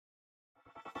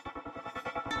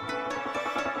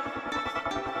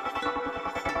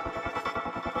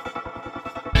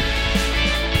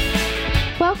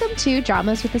Welcome to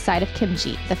Dramas with a Side of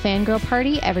Kimchi, the fangirl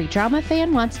party every drama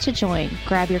fan wants to join.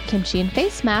 Grab your kimchi and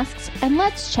face masks, and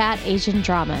let's chat Asian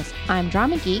dramas. I'm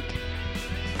Drama Geek.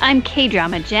 I'm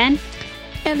K-Drama Jen.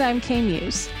 And I'm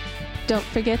K-Muse. Don't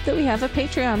forget that we have a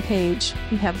Patreon page.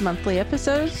 We have monthly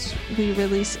episodes we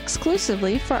release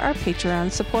exclusively for our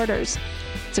Patreon supporters.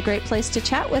 It's a great place to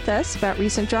chat with us about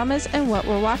recent dramas and what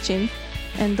we're watching,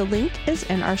 and the link is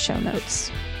in our show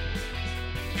notes.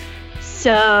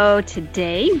 So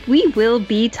today we will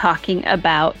be talking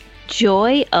about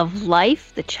Joy of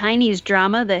Life, the Chinese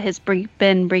drama that has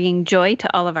been bringing joy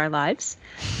to all of our lives.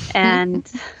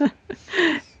 And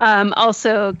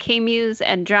also K-Muse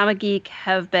and Drama Geek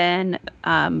have been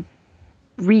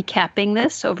recapping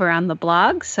this over on the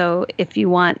blog. So if you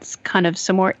want kind of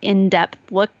some more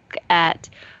in-depth look at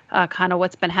kind of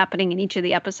what's been happening in each of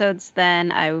the episodes,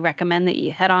 then I recommend that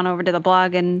you head on over to the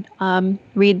blog and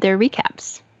read their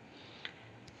recaps.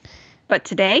 But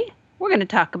today, we're going to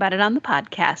talk about it on the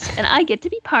podcast, and I get to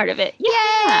be part of it.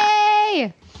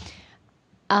 Yeah!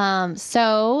 Yay!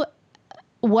 So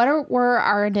what were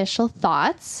our initial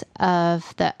thoughts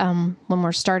of the when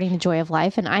we're starting The Joy of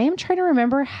Life? And I am trying to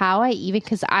remember how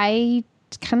because I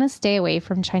kind of stay away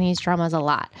from Chinese dramas a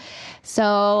lot.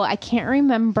 So I can't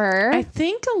remember. I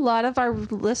think a lot of our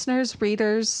listeners,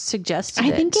 readers suggested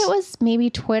I think it was maybe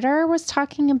Twitter was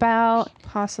talking about.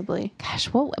 Possibly. Gosh,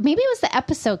 maybe it was the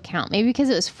episode count. Maybe because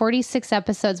it was 46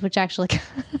 episodes, which actually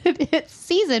it's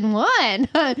season 1.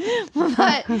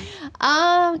 But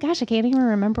gosh, I can't even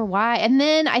remember why. And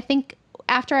then I think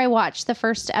after I watched the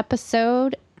first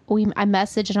episode, I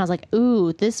messaged and I was like,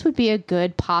 ooh, this would be a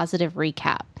good positive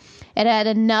recap. It had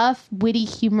enough witty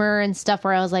humor and stuff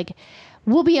where I was like,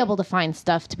 we'll be able to find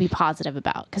stuff to be positive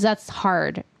about, because that's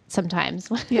hard sometimes.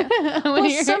 Yeah.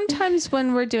 Sometimes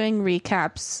when we're doing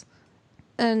recaps,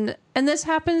 and this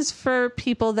happens for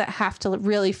people that have to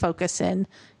really focus in,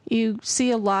 you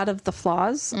see a lot of the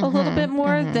flaws a little bit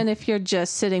more than if you're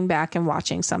just sitting back and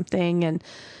watching something, and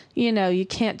you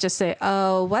can't just say,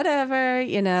 oh, whatever,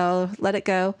 let it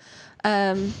go.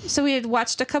 So we had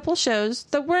watched a couple shows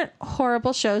that weren't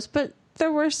horrible shows, but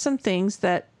there were some things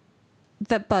that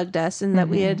bugged us and that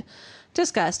we had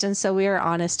discussed. And so we were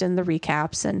honest in the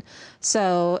recaps. And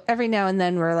so every now and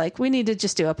then we're like, we need to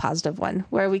just do a positive one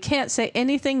where we can't say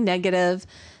anything negative,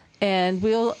 and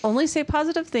we'll only say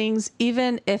positive things,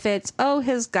 even if it's, oh,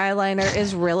 his guy liner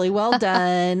is really well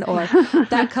done, or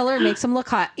that color makes him look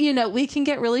hot. We can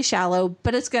get really shallow,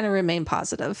 but it's going to remain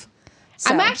positive.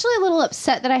 So. I'm actually a little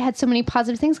upset that I had so many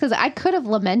positive things, because I could have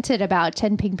lamented about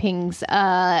Chen Pingping's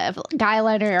guy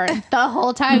liner the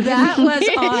whole time. That was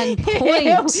on point.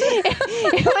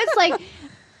 It was like,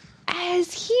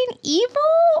 is he an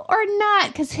evil or not?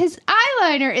 Because his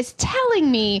eyeliner is telling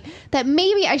me that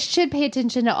maybe I should pay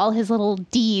attention to all his little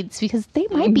deeds, because they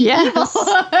might be evil.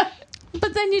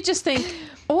 But then you just think,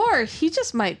 or he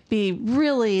just might be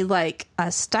really like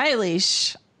a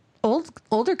stylish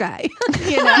older guy,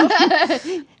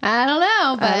 I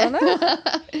don't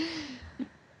know.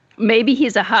 Maybe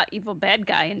he's a hot, evil, bad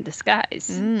guy in disguise.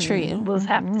 True. We'll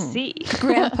have to see.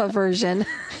 Grandpa version.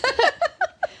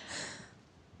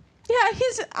 Yeah,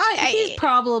 he's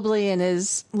probably in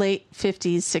his late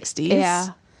 50s, 60s.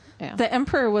 Yeah. The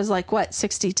Emperor was like, what,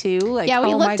 62? Like, yeah,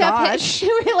 we looked up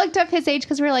his age,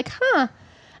 because we were like, huh.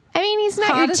 I mean, he's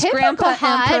not hottest your typical grandpa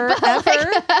hot,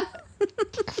 emperor but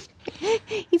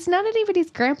he's not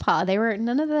anybody's grandpa.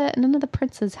 None of the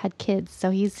princes had kids, so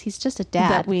he's just a dad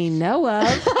that we know of.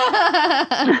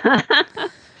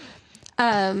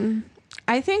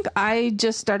 I think I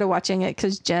just started watching it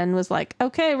because Jen was like,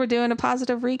 okay, we're doing a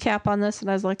positive recap on this. And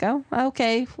I was like, oh,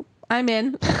 okay, I'm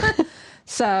in.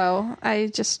 So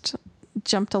I just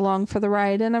jumped along for the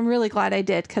ride, and I'm really glad I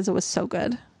did, because it was so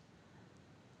good.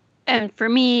 And for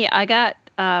me, I got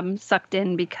sucked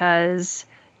in because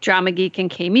Drama Geek and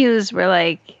K-Muse were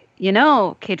like,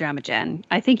 K-Drama Jen,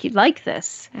 I think you'd like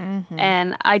this.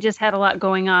 And I just had a lot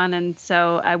going on, and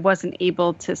so I wasn't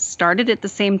able to start it at the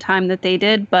same time that they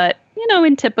did. But,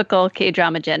 in typical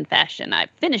K-Drama Jen fashion, I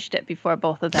finished it before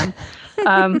both of them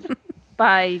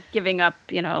by giving up,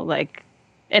 like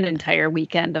an entire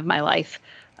weekend of my life.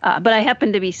 But I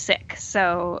happened to be sick,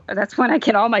 so that's when I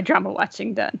get all my drama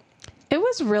watching done. It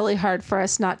was really hard for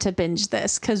us not to binge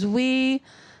this, because we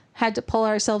had to pull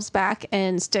ourselves back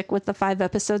and stick with the 5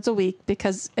 episodes a week,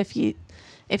 because if you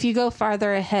go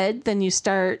farther ahead, then you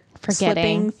start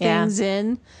slipping things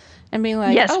in and being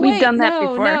like, yes, we've done that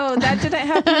before. No, that didn't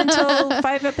happen until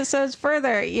 5 episodes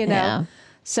further, Yeah.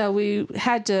 So we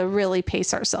had to really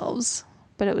pace ourselves,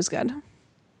 but it was good.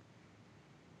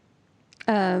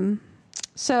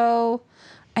 So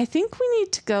I I think we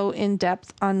need to go in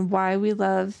depth on why we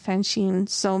love Fanchine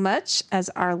so much as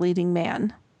our leading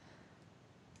man.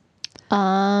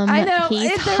 I know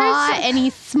He's hot and he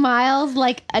smiles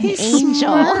like an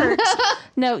angel.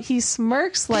 No, he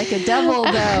smirks like a devil,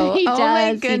 though. He oh does,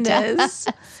 my he goodness.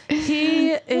 He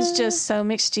is just so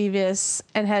mischievous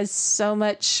and has so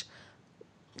much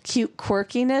cute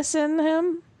quirkiness in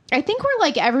him. I think we're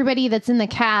like everybody that's in the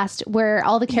cast where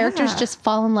all the characters just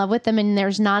fall in love with them and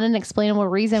there's not an explainable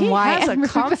reason why. He has a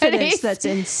confidence that's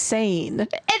insane.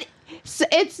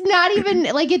 It's not even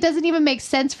like, it doesn't even make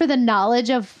sense for the knowledge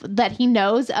of that he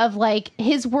knows of like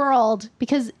his world,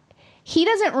 because he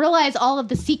doesn't realize all of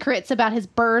the secrets about his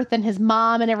birth and his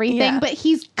mom and everything, but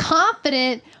he's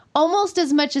confident almost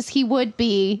as much as he would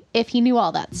be if he knew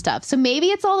all that stuff. So maybe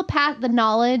it's all the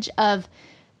knowledge of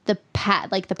the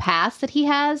past that he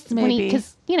has,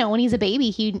 because when he's a baby,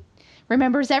 he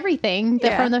remembers everything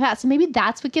from the past. So maybe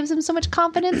that's what gives him so much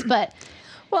confidence. But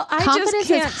well, I just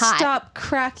can't stop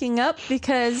cracking up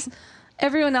because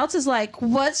everyone else is like,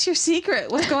 "What's your secret?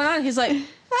 What's going on?" He's like,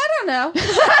 "I don't know."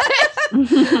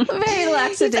 Very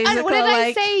lackadaisical. What did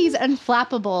I say? He's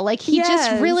unflappable. Like he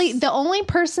just really. The only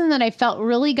person that I felt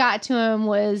really got to him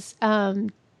was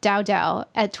Dao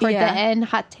Dao toward the end,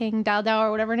 Hatting Dao Dao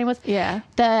or whatever her name was. Yeah,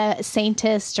 the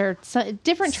Saintess, or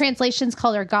different translations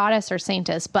call her goddess or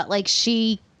Saintess, but like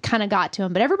she kind of got to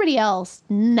him. But everybody else,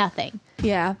 nothing.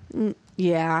 Yeah.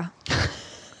 Yeah.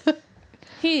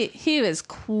 He was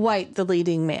quite the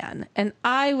leading man. And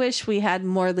I wish we had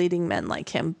more leading men like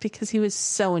him because he was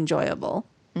so enjoyable.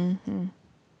 Mm-hmm.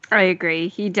 I agree.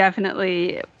 He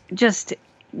definitely just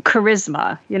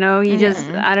charisma, he just,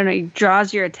 I don't know, he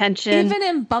draws your attention. Even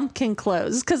in bumpkin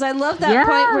clothes. Because I love that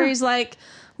point where he's like,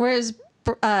 where his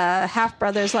half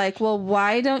brother's like, well,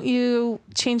 why don't you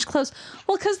change clothes?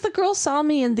 Well, because the girl saw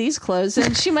me in these clothes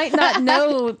and she might not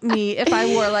know me if I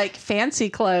wore like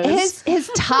fancy clothes. His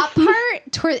top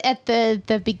part at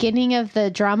the beginning of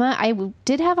the drama, I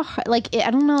did have I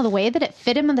don't know, the way that it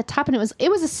fit him on the top, and it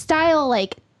was a style,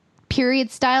 like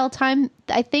period style time,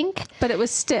 I think, but it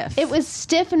was stiff. It was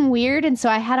stiff and weird, and so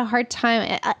I had a hard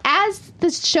time as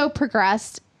the show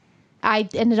progressed. I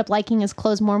ended up liking his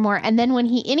clothes more and more. And then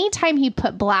anytime he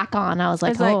put black on, I was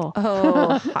like,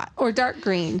 hot. Or dark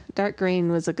green. Dark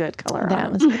green was a good color.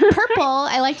 That was purple.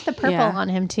 I liked the purple on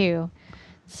him too.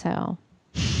 So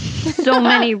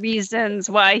many reasons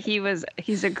why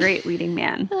he's a great leading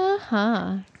man.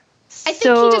 I think he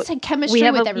just had chemistry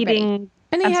with everybody. And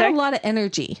he had a lot of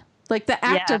energy. Like the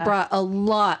actor brought a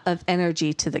lot of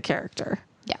energy to the character.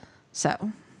 Yeah.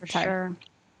 So for sure.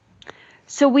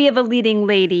 So we have a leading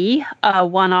lady.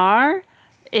 1R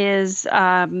is,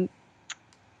 I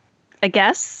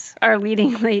guess, our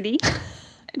leading lady.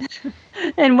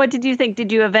 And what did you think?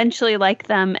 Did you eventually like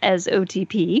them as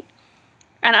OTP?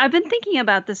 And I've been thinking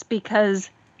about this because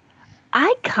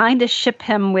I kind of ship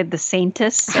him with the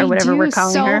Saintess or whatever we're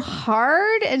calling her. So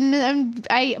hard, and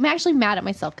I'm actually mad at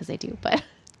myself because I do, but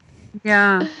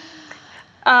yeah.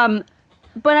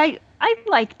 But I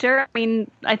liked her. I mean,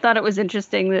 I thought it was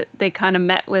interesting that they kind of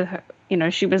met with her.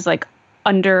 She was like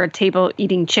under a table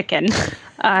eating chicken.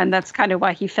 And that's kind of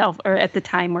why he fell, or at the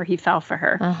time where he fell for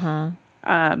her.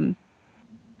 Uh-huh.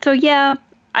 So yeah,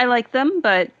 I like them,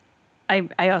 but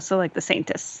I also like the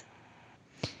Saintess.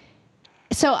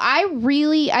 So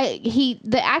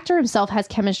the actor himself has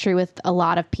chemistry with a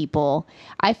lot of people.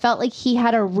 I felt like he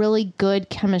had a really good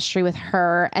chemistry with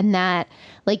her, and that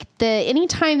like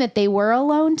anytime that they were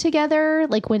alone together,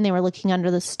 like when they were looking under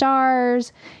the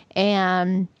stars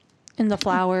and the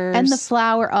flowers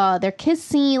they're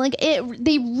kissing, like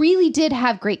they really did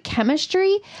have great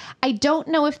chemistry. I don't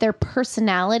know if their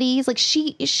personalities, like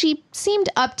she seemed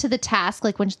up to the task,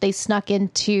 like when they snuck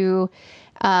into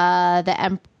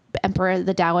the Emperor,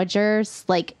 the Dowagers,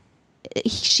 like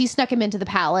she snuck him into the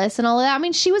palace and all of that. I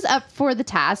mean, she was up for the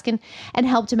task and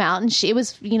helped him out. And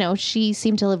she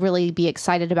seemed to really be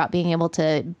excited about being able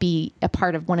to be a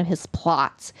part of one of his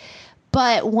plots.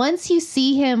 But once you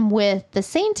see him with the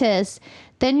Saintess,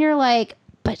 then you're like,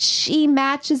 but she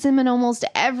matches him in almost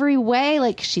every way.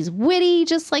 Like she's witty,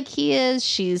 just like he is.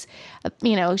 She's,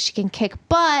 she can kick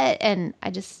butt. And I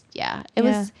just,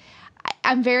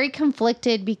 I'm very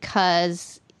conflicted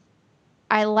because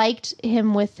I liked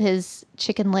him with his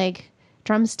chicken leg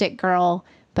drumstick girl,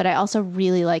 but I also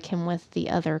really like him with the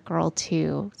other girl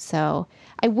too. So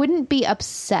I wouldn't be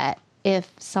upset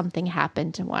if something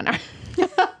happened to one.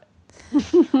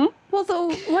 Well,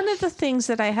 though, one of the things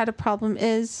that I had a problem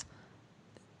is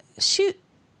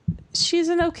she's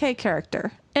an okay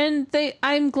character. And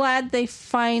I'm glad they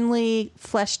finally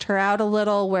fleshed her out a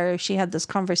little, where she had this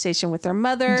conversation with her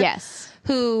mother. Yes.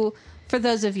 Who for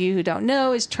those of you who don't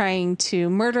know, is trying to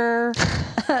murder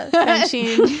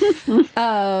Fanchine,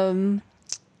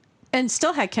 and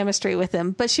still had chemistry with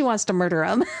him, but she wants to murder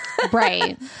him.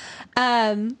 Right.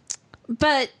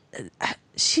 But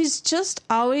she's just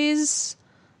always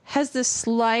has this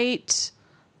slight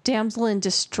damsel in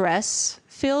distress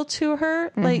feel to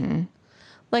her.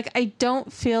 Like I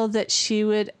don't feel that she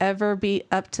would ever be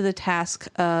up to the task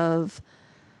of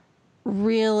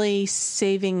really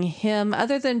saving him,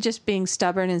 other than just being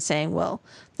stubborn and saying, well,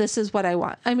 this is what I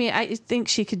want. I mean, I think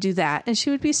she could do that, and she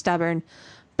would be stubborn,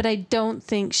 but I don't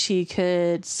think she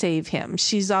could save him.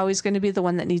 She's always going to be the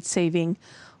one that needs saving,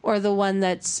 or the one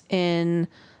that's in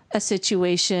a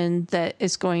situation that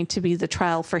is going to be the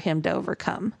trial for him to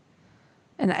overcome.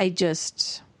 And I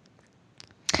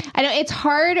know it's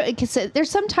hard because there's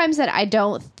sometimes that I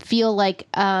don't feel like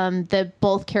the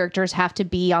both characters have to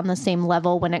be on the same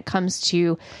level when it comes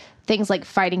to things like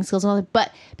fighting skills and all that.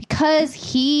 But because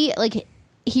he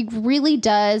really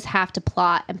does have to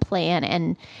plot and plan,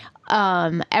 and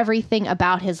everything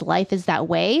about his life is that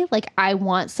way. Like, I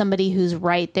want somebody who's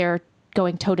right there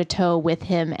going toe to toe with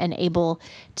him and able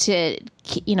to,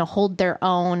 hold their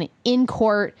own in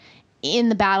court, in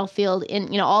the battlefield,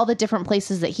 in, all the different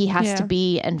places that he has to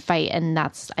be and fight. And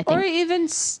that's, I think, or even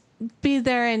be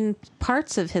there in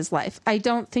parts of his life. I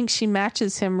don't think she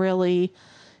matches him really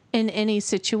in any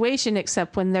situation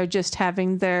except when they're just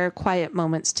having their quiet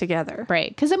moments together. Right.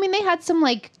 Because, I mean, they had some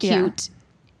like cute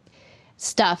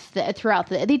stuff that throughout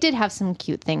they did have some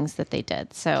cute things that they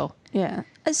did. So, yeah.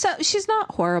 So she's not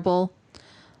horrible.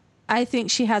 I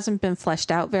think she hasn't been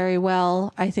fleshed out very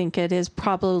well. I think it is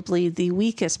probably the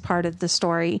weakest part of the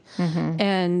story.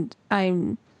 And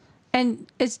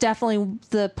it's definitely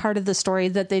the part of the story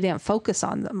that they didn't focus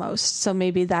on the most. So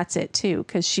maybe that's it too,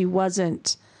 because she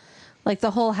wasn't like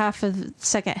the whole half of the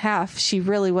second half. She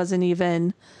really wasn't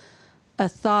even a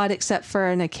thought, except for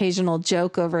an occasional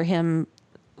joke over him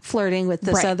flirting with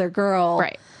this other girl.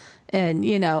 Right. And,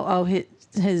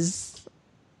 his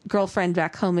girlfriend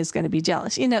back home is going to be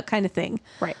jealous, kind of thing.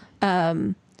 Right.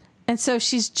 And so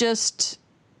she's just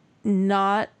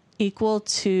not equal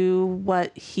to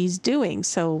what he's doing.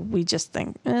 So we just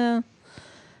think, I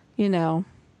don't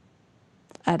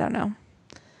know.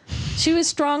 She was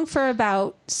strong for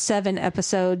about 7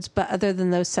 episodes, but other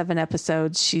than those 7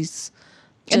 episodes, she's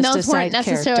just and those a weren't side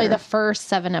necessarily character. the first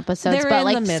 7 episodes, They were but in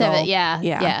like the middle. 7.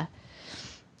 Yeah.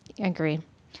 I agree.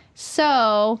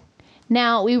 So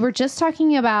now we were just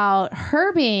talking about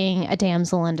her being a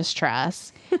damsel in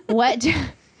distress. What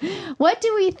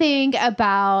do we think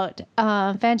about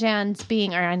Fanchine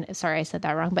being, sorry, I said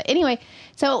that wrong. But anyway,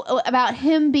 so about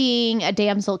him being a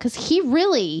damsel, because he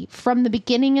really, from the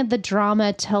beginning of the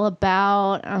drama till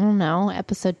about, I don't know,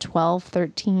 episode 12,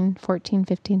 13, 14,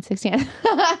 15, 16,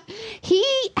 he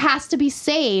has to be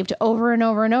saved over and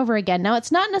over and over again. Now,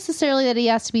 it's not necessarily that he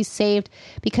has to be saved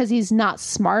because he's not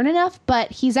smart enough, but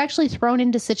he's actually thrown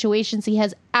into situations he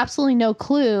has absolutely no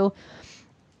clue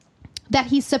that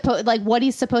he's supposed, like what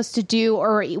he's supposed to do,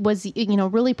 or was,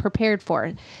 really prepared for.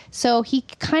 So he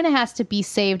kind of has to be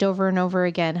saved over and over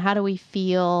again. How do we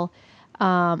feel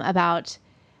about,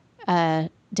 did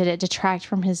it detract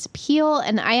from his appeal?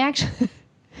 And I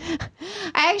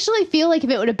actually feel like if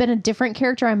it would have been a different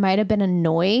character, I might have been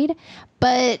annoyed,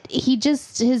 but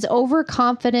his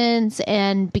overconfidence,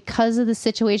 and because of the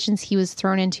situations he was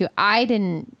thrown into, I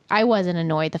wasn't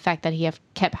annoyed the fact that he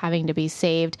kept having to be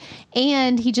saved.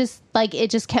 And he just it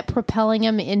just kept propelling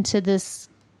him into this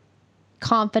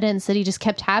confidence that he just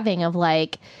kept having of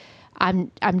like,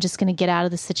 I'm just going to get out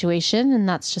of the situation. And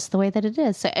that's just the way that it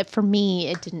is. So for me,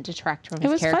 it didn't detract from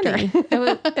his character. Funny.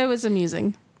 It was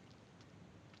amusing.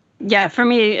 Yeah, for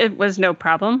me, it was no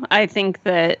problem. I think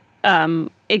that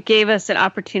it gave us an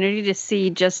opportunity to see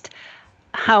just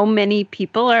how many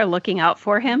people are looking out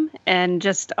for him, and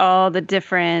just all the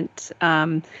different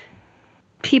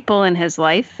people in his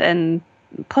life. And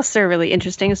plus, they're really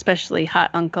interesting, especially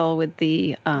Hot Uncle with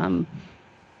the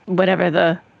whatever,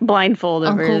 the blindfold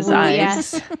over Uncle his Wu,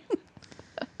 eyes.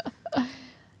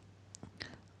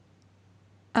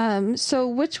 Yes. So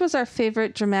which was our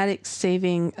favorite dramatic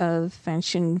saving of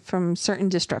Fanchine from certain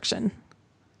destruction?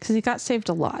 Because he got saved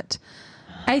a lot.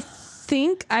 I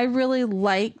think I really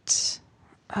liked...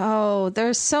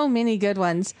 there's so many good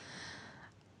ones.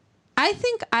 I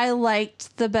think I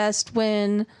liked the best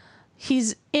when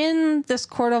he's in this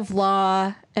court of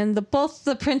law and both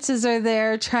the princes are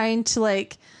there trying to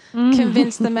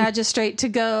convince the magistrate to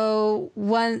go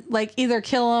either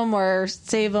kill him or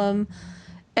save him.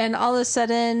 And all of a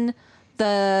sudden,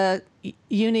 the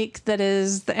eunuch that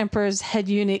is the emperor's head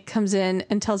eunuch comes in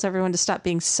and tells everyone to stop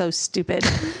being so stupid.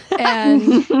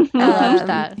 And loved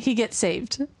that. he gets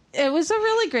saved. It was a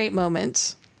really great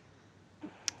moment.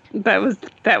 That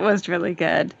was really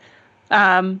good.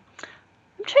 I'm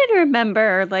trying to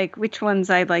remember like which ones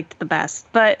I liked the best,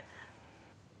 but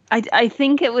I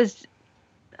think it was.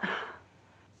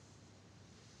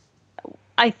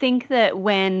 I think that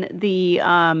when the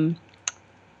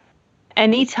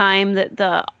anytime that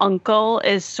the uncle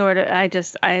is sort of,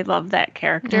 I love that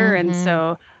character, and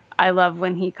so I love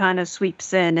when he kind of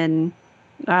sweeps in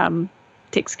and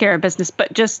takes care of business,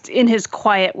 but just in his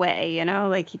quiet way, you know,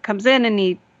 like he comes in and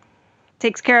he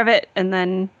takes care of it and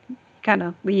then kind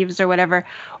of leaves or whatever.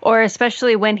 Or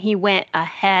especially when he went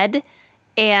ahead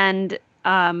and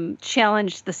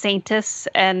challenged the Saintess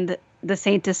and the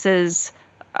Saintess's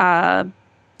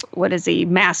what is he,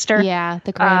 master? Yeah,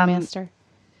 the Grand Master.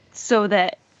 So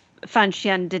that Fan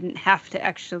Xian didn't have to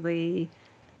actually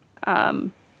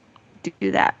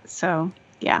do that. So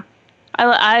yeah,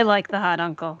 I like the hot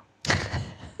uncle.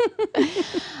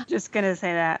 Just gonna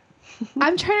say that.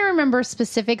 I'm trying to remember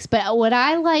specifics, but what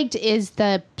I liked is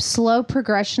the slow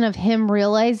progression of him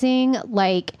realizing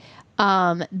like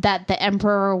that the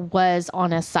Emperor was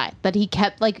on his side. That he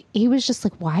kept like, he was just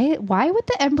like, why would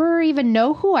the Emperor even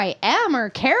know who I am or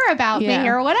care about me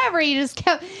or whatever? He just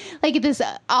kept like this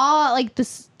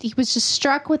he was just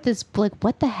struck with this like,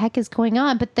 what the heck is going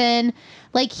on? But then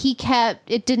like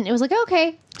it was like,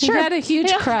 okay, sure. He had a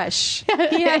huge crush.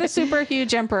 He had a super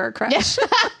huge Emperor crush.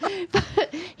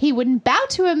 He wouldn't bow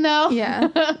to him though. Yeah.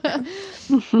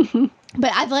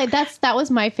 But that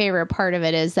was my favorite part of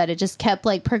it, is that it just kept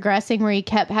like progressing, where he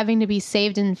kept having to be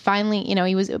saved, and finally, you know,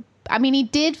 he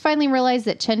did finally realize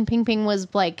that Chen Pingping was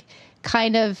like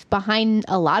kind of behind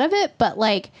a lot of it, but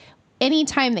like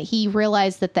anytime that he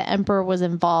realized that the Emperor was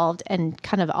involved and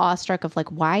kind of awestruck of like,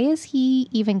 why is he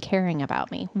even caring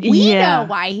about me? We know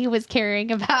why he was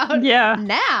caring about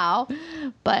now,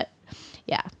 but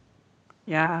yeah.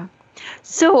 Yeah.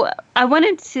 So I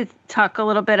wanted to talk a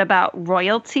little bit about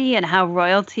royalty and how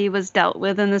royalty was dealt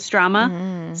with in this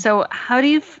drama. So how do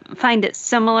you find it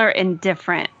similar and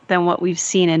different than what we've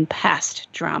seen in past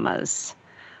dramas?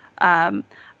 I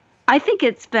think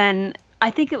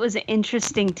it was an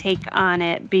interesting take on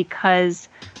it because,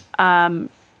 well,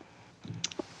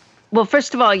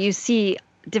 first of all, you see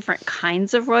different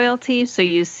kinds of royalty. So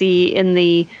you see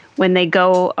when they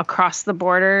go across the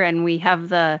border, and we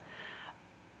have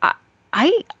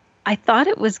I thought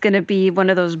it was going to be one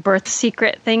of those birth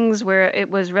secret things where it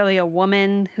was really a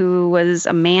woman who was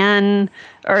a man,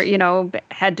 or, you know,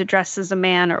 had to dress as a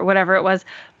man or whatever it was.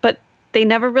 But they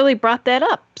never really brought that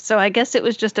up. So I guess it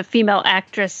was just a female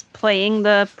actress playing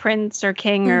the prince or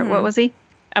king or what was he?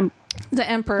 The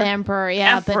Emperor. The Emperor,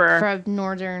 yeah, Emperor. But from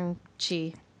Northern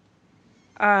Qi.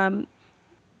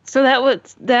 So that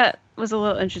was a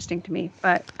little interesting to me,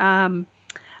 but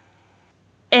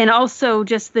and also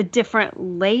just the different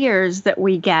layers that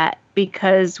we get,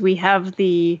 because we have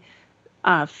the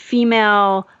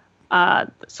female,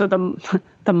 so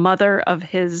the mother of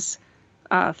his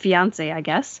fiance, I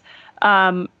guess.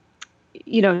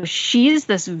 You know, she's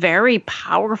this very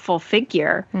powerful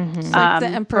figure. Like the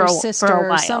Emperor's sister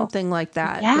or something like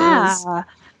that. Yeah.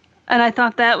 And I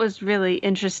thought that was really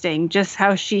interesting, just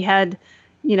how she had,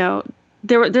 you know,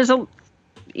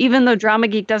 even though Drama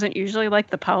Geek doesn't usually like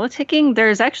the politicking,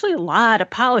 there's actually a lot of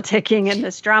politicking in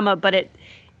this drama, but it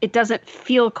doesn't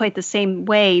feel quite the same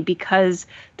way because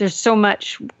there's so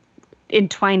much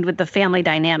entwined with the family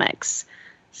dynamics.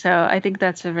 So I think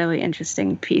that's a really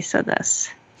interesting piece of this.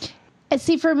 And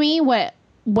see, for me, what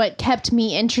kept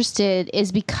me interested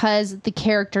is because the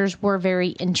characters were very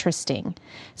interesting.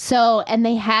 So, and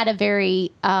they had a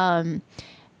very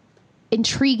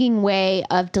intriguing way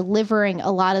of delivering a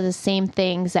lot of the same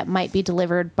things that might be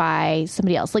delivered by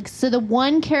somebody else. Like, so the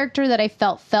one character that I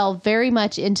felt fell very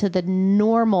much into the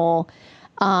normal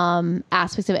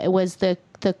aspects of it was the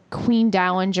Queen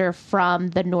Dowager from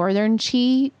the Northern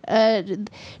Qi.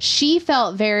 She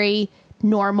felt very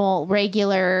normal,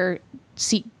 regular,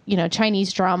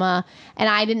 Chinese drama, and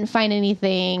I didn't find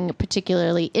anything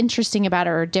particularly interesting about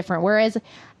her or different. Whereas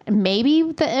maybe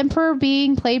the Emperor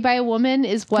being played by a woman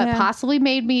is what possibly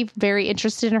made me very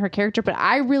interested in her character. But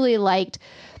I really liked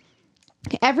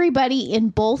everybody in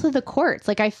both of the courts.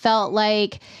 Like, I felt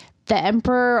like the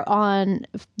Emperor on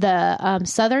the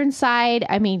southern side,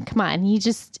 I mean, come on,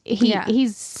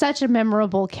 he's such a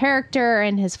memorable character,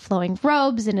 and his flowing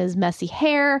robes and his messy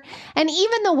hair, and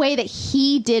even the way that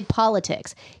he did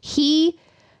politics.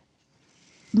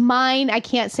 I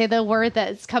can't say the word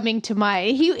that's coming to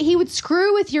mind. He would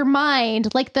screw with your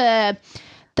mind, like the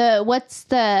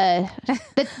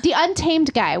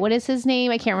Untamed guy. What is his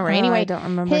name? I can't remember. Anyway, I don't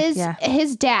remember.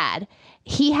 His dad.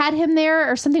 he had him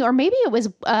there or something, or maybe it was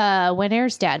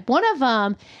Winter's dad. One of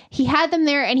them, he had them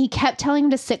there and he kept telling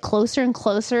him to sit closer and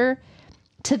closer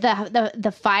to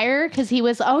the fire because he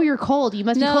was, oh, you're cold. You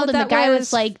must be cold. And the guy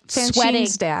was like sweating.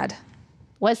 Dad.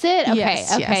 Was it? Okay.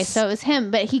 Yes, okay. yes. So it was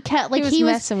him, but he kept like he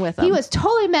was messing with them. He was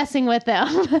totally messing with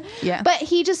them. Yeah. But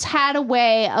he just had a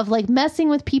way of like messing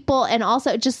with people, and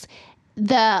also just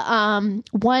the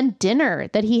one dinner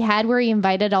that he had where he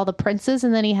invited all the princes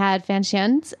and then he had Fan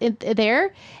Xian's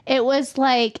there. It was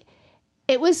like,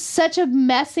 it was such a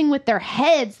messing with their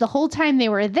heads the whole time they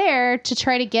were there to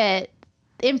try to get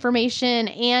information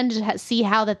and see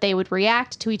how that they would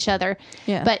react to each other.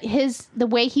 Yeah. But the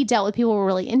way he dealt with people were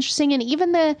really interesting. And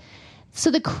even the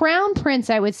crown prince,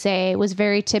 I would say, was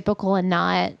very typical and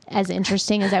not as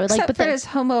interesting as I would like. Except But for his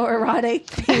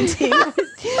homoerotic painting.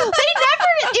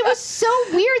 it was so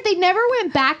weird. They never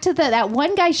went back to that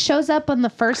one guy shows up on the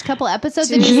first couple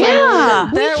episodes and he's like,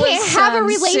 we There can't was have a some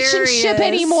relationship serious-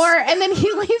 anymore. And then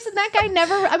he leaves and that guy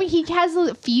never, I mean, he has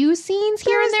a few scenes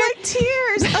here and there. like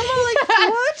tears. I'm all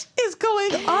like, what is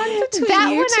going on between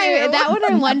you two? That one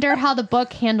I wonder how the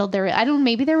book handled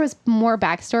maybe there was more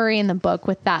backstory in the book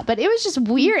with that, but it was just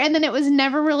weird. And then it was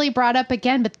never really brought up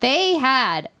again, but they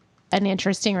had an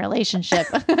interesting relationship.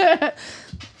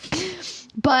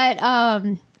 But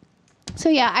so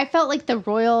yeah, I felt like the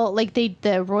royalty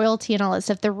and all that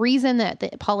stuff, the reason that the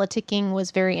politicking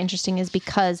was very interesting is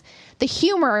because the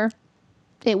humor,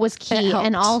 it was key,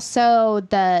 and also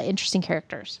the interesting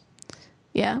characters.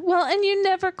 Yeah. Well, and you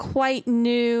never quite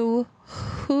knew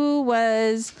who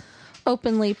was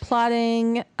openly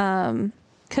plotting,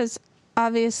 because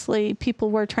obviously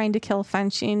people were trying to kill Fan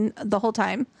Xin the whole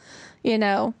time, you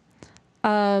know.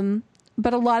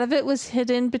 But a lot of it was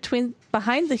hidden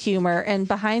behind the humor and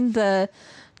behind the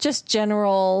just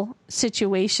general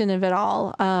situation of it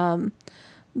all.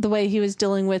 The way he was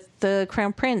dealing with the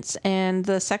crown prince and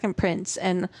the second prince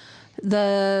and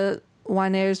the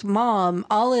Wan'er's mom,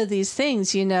 all of these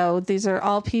things, you know, these are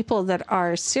all people that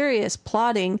are serious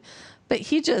plotting, but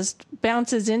he just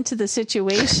bounces into the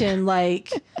situation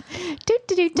like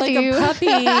a puppy,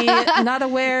 not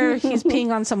aware he's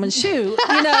peeing on someone's shoe,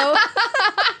 you know?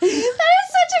 That is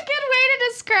such a good way to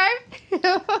describe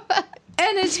him.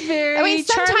 And it's very I mean,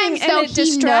 charming, sometimes though, and it he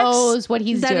distracts. knows what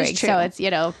he's That is doing. true. So it's, you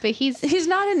know, but he's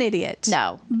not an idiot.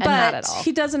 No, but not at all.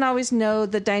 He doesn't always know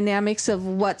the dynamics of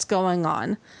what's going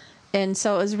on. And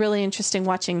so it was really interesting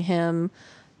watching him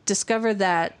discover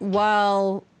that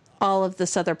while all of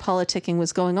this other politicking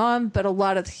was going on, but a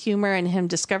lot of the humor and him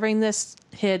discovering this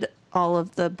hid all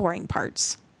of the boring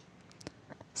parts.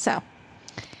 So.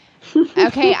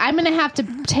 Okay, I'm going to have to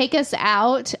take us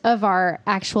out of our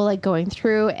actual like going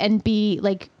through and be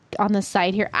like on the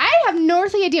side here. I have no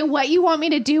earthly idea what you want me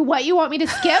to do, what you want me to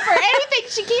skip or anything.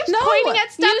 She keeps pointing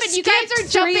at stuff and you guys are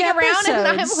jumping around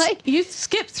and I'm like... You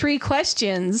skipped 3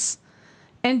 questions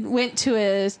and went to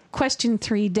a question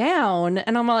 3 down.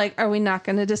 And I'm like, are we not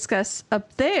going to discuss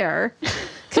up there?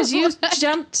 Because you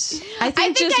jumped, I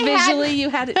think just visually you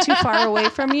had it too far away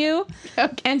from you.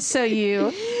 Okay. And so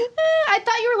you... I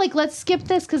thought you were like, let's skip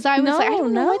this because I was like, I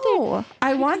don't know what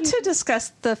I want to discuss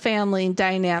the family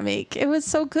dynamic. It was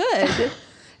so good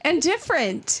and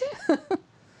different.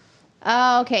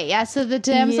 Oh, okay. Yeah. So the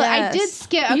damsel, Yes. I did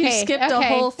skip. Okay. You skipped a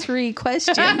whole 3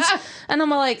 questions. And I'm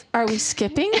like, are we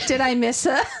skipping? Did I miss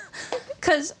a...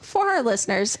 Because for our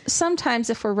listeners, sometimes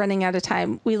if we're running out of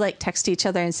time, we like text each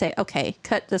other and say, okay,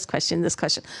 cut this question, this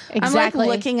question. Exactly.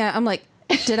 I'm like,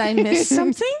 did I miss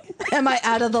something? Am I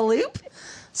out of the loop?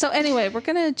 So anyway, we're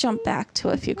going to jump back to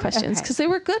a few questions because they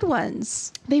were good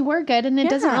ones. They were good, and it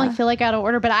doesn't really feel like out of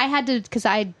order, but I had to because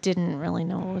I didn't really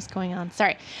know what was going on.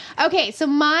 Sorry. Okay, so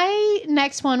my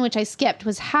next one, which I skipped,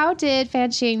 was how did Fan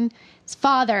Xing's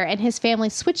father and his family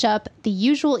switch up the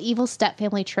usual evil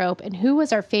stepfamily trope, and who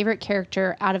was our favorite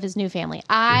character out of his new family?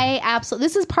 I absolutely...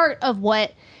 This is part of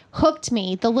what hooked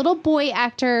me. The little boy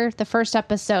actor, the first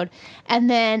episode, and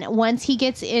then once he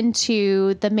gets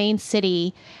into the main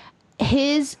city...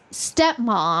 his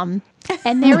stepmom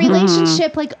and their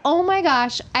relationship, like, oh my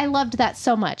gosh, I loved that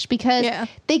so much because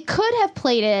they could have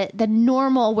played it the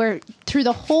normal where through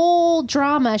the whole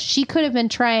drama, she could have been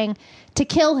trying to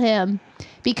kill him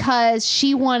because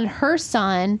she wanted her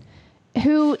son,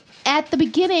 who at the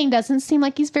beginning doesn't seem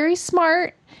like he's very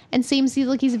smart and seems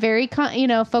like he's very,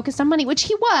 focused on money, which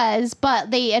he was, but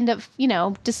they end up,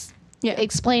 just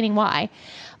explaining why.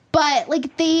 But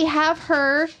like they have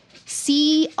her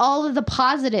see all of the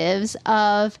positives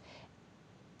of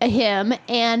him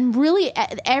and really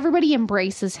everybody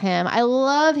embraces him. I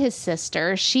love his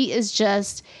sister. She is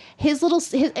just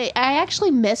I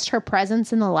actually missed her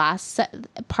presence in the last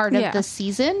part of the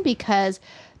season because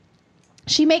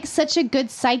she makes such a good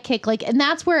sidekick. Like, and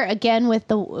that's where, again, with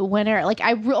the winner, like,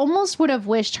 I almost would have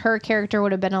wished her character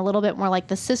would have been a little bit more like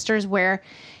the sisters, where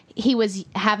he was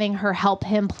having her help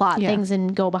him plot things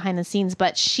and go behind the scenes.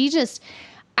 But she just,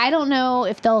 I don't know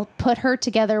if they'll put her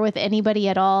together with anybody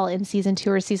at all in season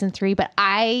 2 or season 3, but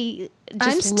I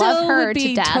just love her would be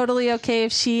to death. Totally okay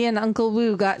if she and Uncle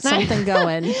Wu got something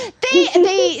going.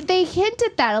 They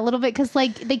hinted that a little bit because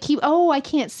like they keep, I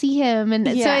can't see him, and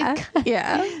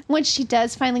so when she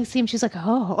does finally see him, she's like,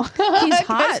 he's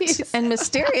hot and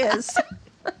mysterious.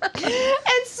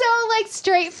 And so like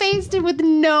straight faced and with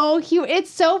no humor.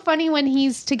 It's so funny when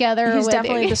he's together. He's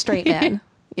definitely the straight man.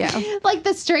 Yeah. Like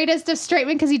the straightest of straight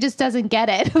men because he just doesn't get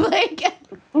it. Like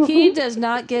he does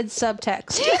not get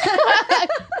subtext.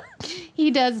 He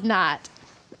does not.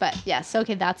 But yes,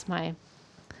 okay, that's my...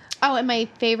 Oh, and my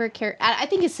favorite character... I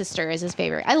think his sister is his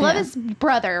favorite. I love his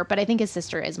brother, but I think his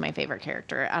sister is my favorite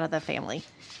character out of the family.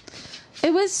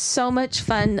 It was so much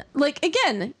fun. Like,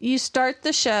 again, you start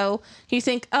the show, you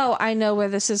think, I know where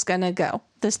this is going to go.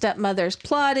 The stepmother's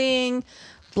plotting,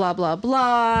 blah, blah,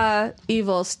 blah,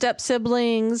 evil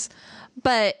step-siblings.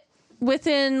 But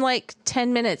within,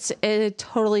 10 minutes, it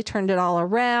totally turned it all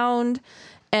around.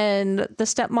 And the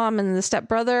stepmom and the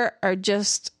stepbrother are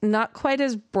just not quite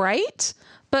as bright,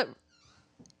 but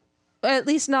at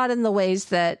least not in the ways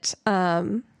that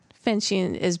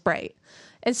Fenching is bright.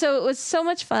 And so it was so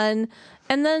much fun.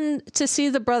 And then to see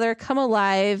the brother come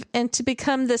alive and to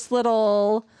become this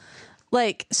little,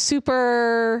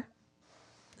 super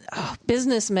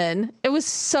businessman. It was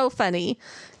so funny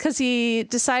because he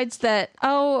decides that,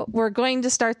 we're going to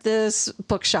start this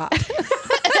bookshop.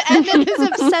 And then he's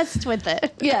obsessed with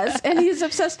it. Yes, and he's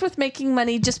obsessed with making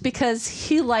money just because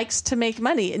he likes to make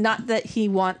money. Not that he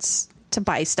wants to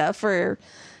buy stuff or...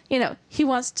 he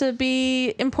wants to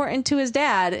be important to his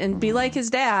dad and be like his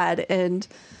dad. And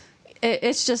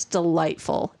it's just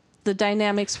delightful. The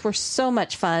dynamics were so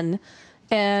much fun.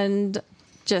 And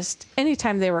just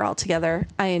anytime they were all together,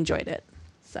 I enjoyed it.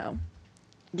 So,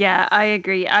 yeah, I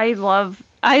agree. I love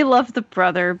the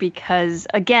brother because,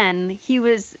 again,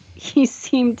 he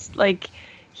seemed like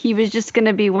he was just going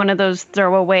to be one of those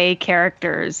throwaway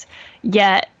characters.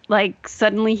 Yet,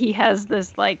 suddenly he has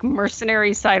this,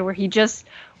 mercenary side where he just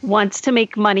wants to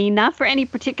make money, not for any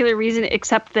particular reason,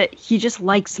 except that he just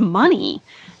likes money.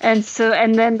 And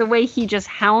then the way he just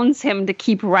hounds him to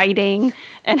keep writing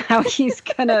and how he's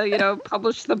gonna,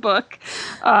 publish the book.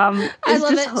 I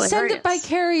love it. Hilarious. Send it by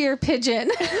carrier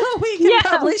pigeon. We can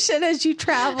publish it as you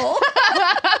travel.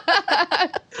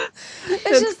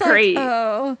 It's just great.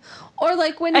 Or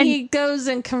when he goes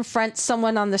and confronts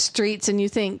someone on the streets and you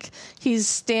think he's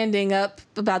standing up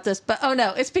about this, but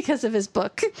no, it's because of his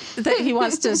book that he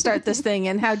wants to start this thing,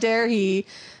 and how dare he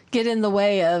get in the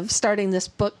way of starting this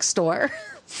bookstore.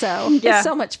 So it's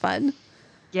so much fun.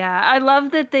 Yeah, I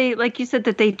love that they, like you said,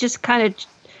 that they just kind of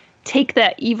take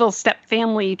that evil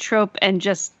stepfamily trope and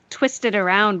just twist it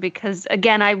around because,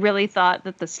 again, I really thought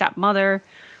that the stepmother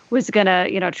was going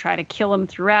to, try to kill him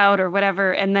throughout or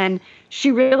whatever. And then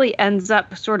she really ends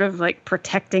up sort of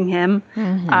protecting him.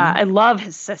 Mm-hmm. I love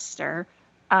his sister.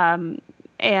 And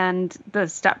the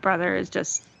stepbrother is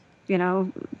just,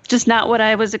 just not what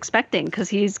I was expecting because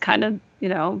he's kind of,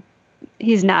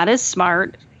 he's not as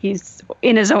smart. He's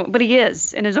in his own, but he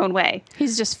is in his own way.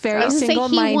 He's just very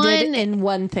single-minded in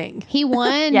one thing. He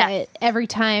won every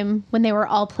time when they were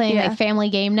all playing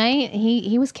family game night.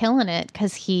 He was killing it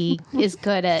because he is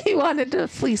good at... He wanted to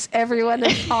fleece everyone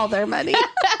and all their money.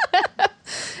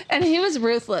 And he was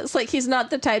ruthless. He's not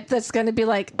the type that's going to be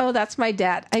like, that's my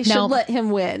dad. I should let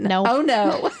him win. No. Oh,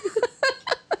 no.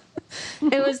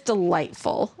 It was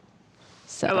delightful.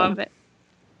 So I love it.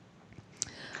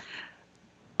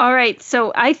 All right,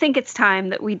 so I think it's time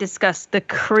that we discuss the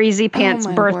Crazy Pants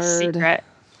birth secret.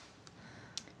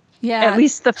 Yeah. At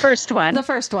least the first one. The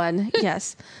first one,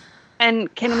 yes.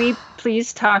 And can we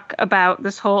please talk about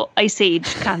this whole Ice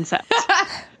Age concept?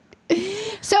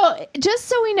 So, just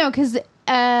so we know, because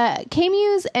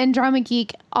K-Muse and Drama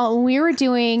Geek, when we were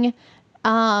doing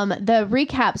the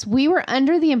recaps, we were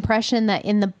under the impression that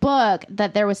in the book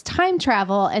that there was time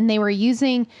travel and they were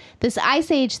using this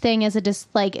Ice Age thing as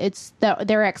it's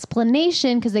their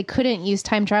explanation because they couldn't use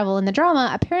time travel in the drama.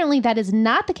 Apparently that is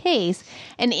not the case.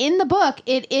 And in the book,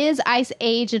 it is Ice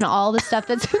Age and all the stuff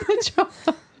that's in the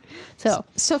drama.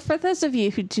 So for those of you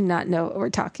who do not know what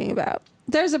we're talking about,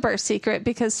 there's a birth secret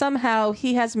because somehow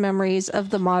he has memories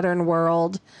of the modern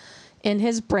world in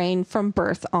his brain from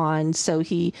birth on. So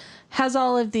he has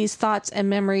all of these thoughts and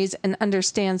memories and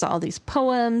understands all these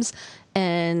poems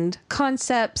and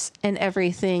concepts and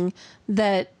everything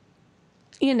that,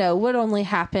 would only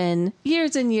happen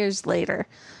years and years later.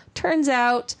 Turns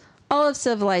out all of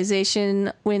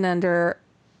civilization went under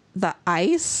the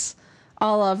ice,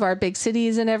 all of our big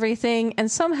cities and everything,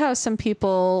 and somehow some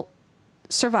people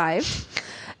survived.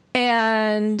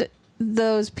 And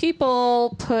those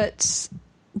people put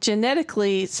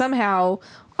genetically somehow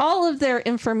all of their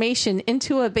information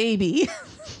into a baby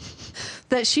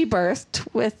that she birthed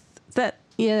with that,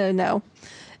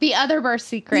 The other birth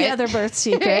secret. The other birth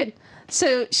secret.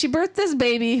 So she birthed this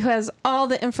baby who has all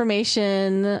the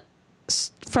information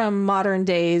from modern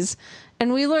days.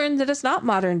 And we learned that it's not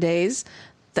modern days.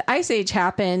 The Ice Age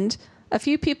happened. A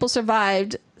few people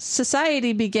survived.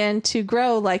 Society began to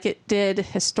grow like it did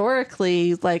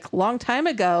historically, like long time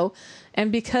ago.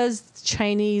 And because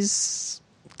Chinese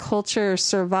culture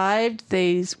survived,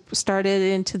 they started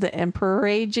into the Emperor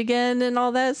Age again and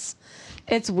all this.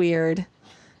 It's weird.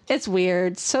 It's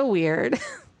weird. So weird.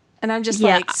 And I'm just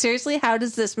like, seriously, how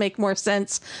does this make more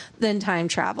sense than time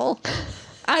travel?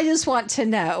 I just want to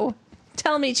know.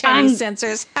 Tell me, Chinese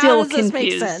censors, how does this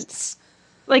make sense?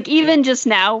 Like, even just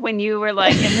now when you were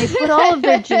like, and they put all of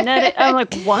their genetic, I'm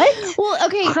like, what? Well,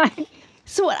 okay.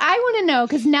 So what I want to know,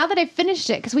 because now that I've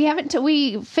finished it, because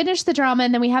we finished the drama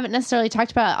and then we haven't necessarily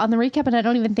talked about it on the recap, and I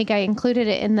don't even think I included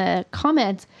it in the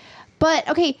comments. But,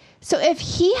 okay, so if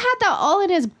he had that all in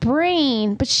his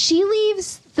brain, but she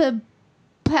leaves the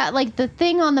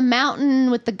thing on the mountain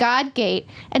with the God Gate,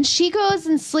 and she goes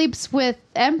and sleeps with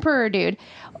Emperor Dude.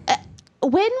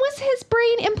 When was his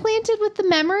brain implanted with the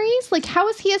memories? Like, how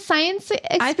was he a science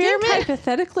experiment? I think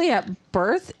hypothetically at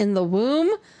birth, in the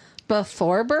womb,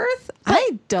 before birth,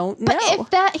 I don't know.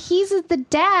 But if he's the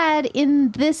dad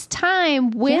in this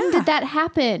time, when did that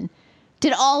happen?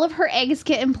 Did all of her eggs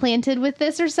get implanted with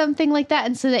this or something like that?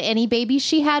 And so that any baby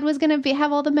she had was going to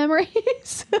have all the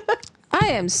memories? I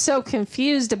am so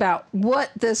confused about what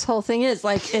this whole thing is.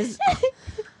 Like,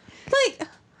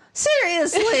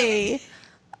 seriously.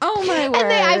 Oh, my word.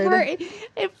 And I've heard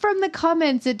from the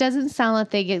comments, it doesn't sound like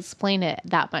they explain it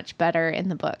that much better in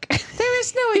the book. There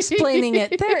is no explaining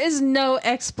it. There is no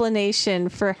explanation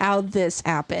for how this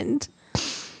happened.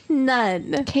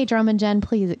 None. K-Drama Jen,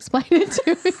 please explain it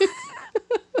to me.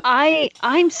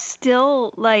 I'm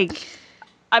still like,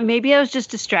 maybe I was just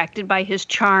distracted by his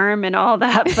charm and all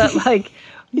that, but like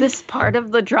this part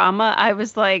of the drama, I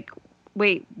was like,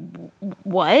 wait,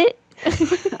 what?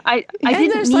 I didn't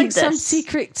there's need like this. some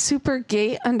secret super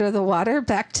gate under the water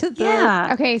back to the...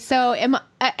 Yeah. Okay, so and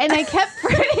I kept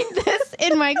writing this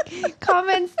in my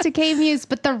comments to K Muse,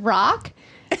 but the rock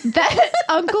that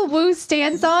Uncle Wu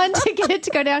stands on to get it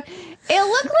to go down, it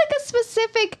looked like a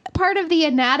specific part of the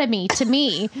anatomy to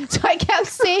me. So I kept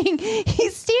saying,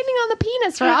 he's standing on the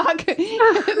penis rock. He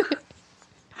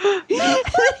goes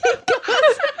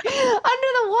under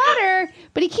the water,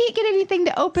 but he can't get anything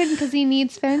to open because he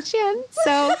needs Fanxian.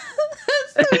 So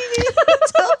he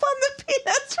needs help on the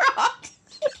penis rock.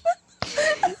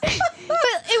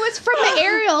 But it was from the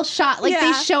aerial shot. Like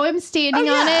they show him standing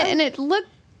on it, and it looked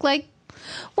like...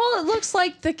 Well, it looks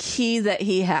like the key that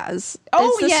he has. Oh,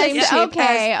 it's the same shape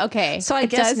okay. So I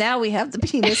guess now we have the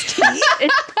penis key.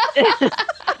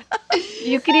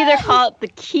 You could either call it the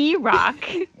key rock,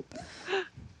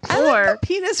 I like the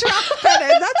penis rock better.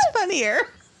 That's funnier.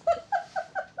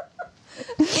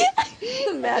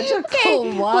 The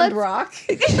magical wand rock.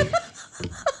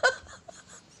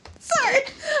 Sorry.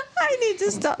 I need to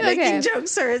stop making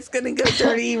jokes or it's going to go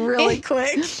dirty really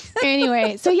quick.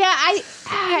 Anyway, so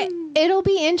it'll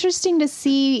be interesting to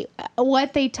see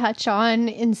what they touch on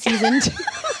in season 2.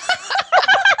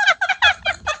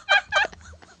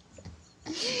 And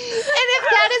if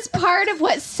that is part of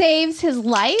what saves his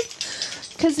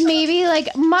life, because maybe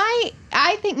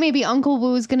I think maybe Uncle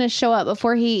Wu's going to show up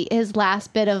before his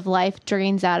last bit of life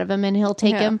drains out of him, and he'll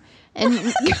take him and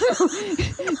go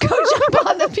jump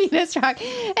on the penis rock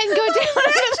and go down in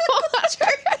the water.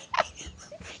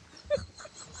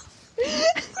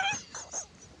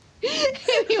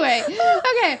 Anyway,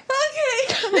 okay.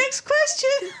 Next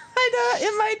question. I know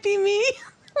it might be me.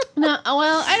 No,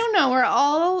 well, I don't know. We're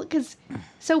all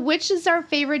so which is our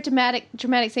favorite dramatic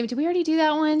segment? Did we already do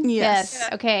that one? Yes.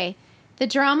 Okay. The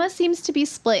drama seems to be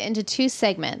split into 2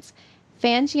 segments.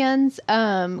 Fanxian's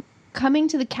coming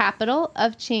to the capital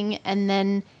of Qing, and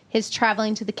then his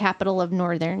traveling to the capital of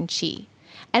Northern Qi.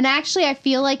 And actually, I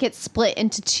feel like it's split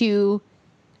into 2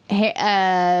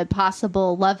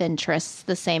 possible love interests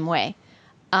the same way.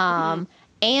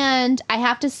 And I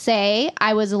have to say,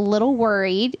 I was a little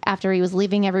worried after he was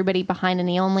leaving everybody behind, and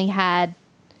he only had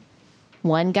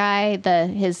one guy,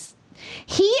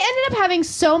 He ended up having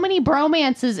so many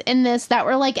bromances in this that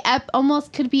were like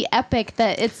almost could be epic.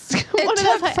 That it's It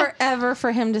took forever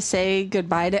for him to say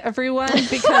goodbye to everyone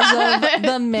because of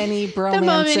the many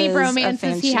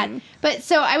bromances he had. But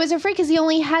so I was afraid because he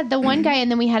only had the one guy,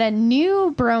 and then we had a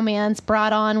new bromance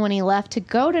brought on when he left to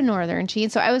go to Northern Chi.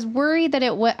 So I was worried that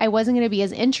I wasn't going to be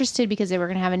as interested because they were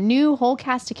going to have a new whole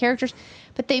cast of characters.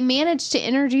 But they managed to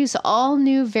introduce all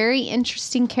new, very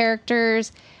interesting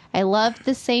characters. I loved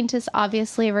the Saintess,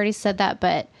 obviously. I've already said that.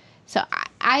 But so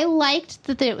I liked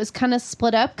that it was kind of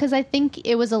split up because I think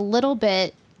it was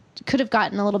could have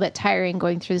gotten a little bit tiring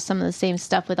going through some of the same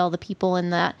stuff with all the people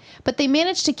in that. But they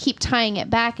managed to keep tying it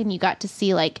back, and you got to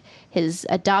see like his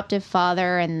adoptive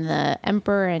father and the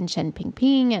Emperor and Chen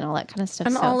Ping and all that kind of stuff.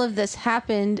 And all of this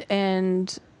happened,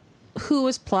 and who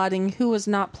was plotting, who was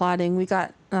not plotting. We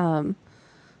got some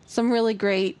really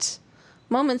great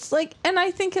moments. And I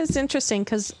think it's interesting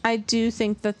because I do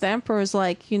think that the Emperor is all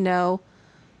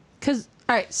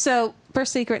right, so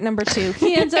first secret number 2,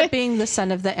 he ends up being the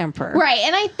son of the Emperor. Right.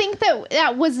 And I think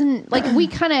that wasn't we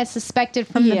kind of suspected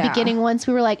from the beginning once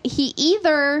we were like, he's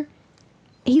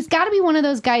got to be one of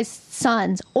those guys'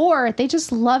 sons, or they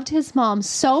just loved his mom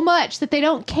so much that they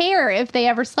don't care if they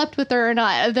ever slept with her or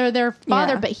not. They're their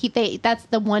father, but that's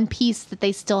the one piece that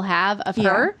they still have of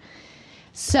her.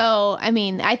 So, I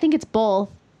mean, I think it's both,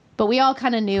 but we all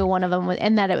kind of knew one of them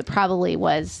and that it probably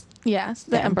was the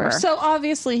Emperor. So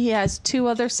obviously he has 2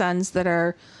 other sons that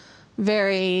are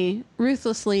very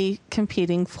ruthlessly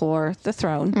competing for the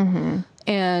throne. Mm-hmm.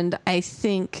 And I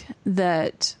think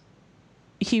that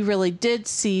he really did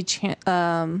see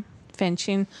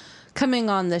Fancheng coming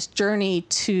on this journey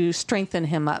to strengthen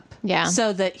him up. Yeah.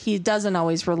 So that he doesn't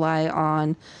always rely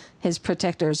on his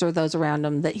protectors or those around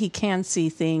him, that he can see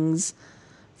things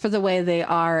for the way they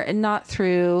are and not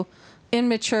through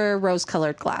immature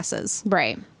rose-colored glasses.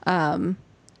 Right. And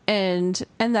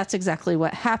that's exactly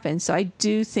what happened. So I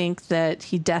do think that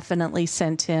he definitely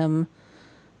sent him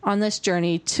on this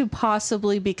journey to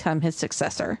possibly become his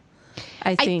successor.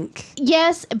 I think.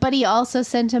 Yes, but he also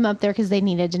sent him up there because they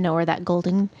needed to know where that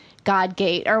golden god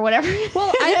gate or whatever.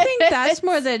 Well, I think that's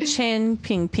more the Chen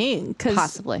Ping.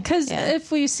 Possibly. Because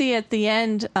if we see at the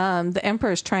end, the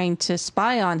Emperor's trying to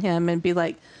spy on him and be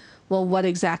like, well, what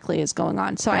exactly is going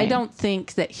on? So I don't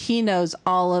think that he knows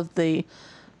all of the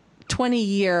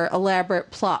 20-year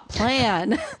elaborate plot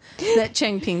plan that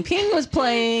Chen Ping was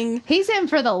playing. He's in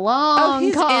for the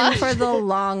long haul. He's in for the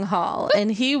long haul.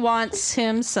 And he wants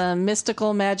him some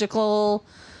mystical, magical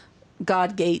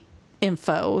God Gate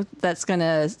info that's going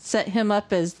to set him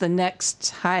up as the next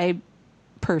high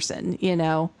person,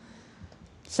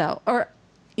 So, or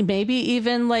maybe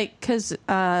even because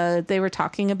they were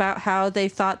talking about how they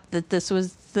thought that this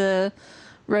was the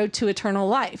road to eternal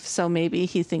life. So maybe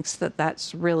he thinks that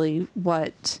that's really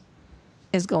what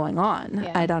is going on.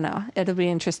 Yeah. I don't know. It'll be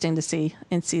interesting to see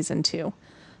in season 2.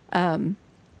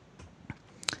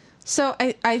 So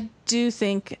I do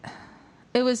think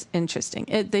it was interesting.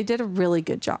 They did a really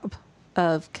good job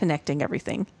of connecting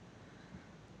everything.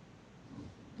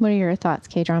 What are your thoughts,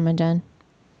 K-Drama Jen?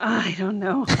 I don't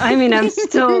know. I mean, I'm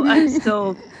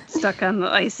still stuck on the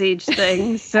Ice Age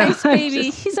thing. So Ice baby.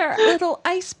 He's our little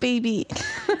ice baby.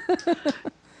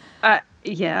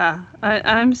 Yeah,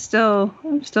 I'm still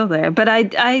there. But I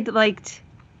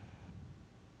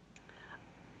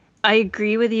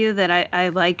agree with you that I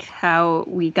like how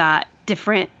we got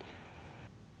different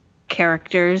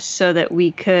characters so that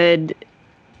we could,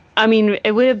 I mean,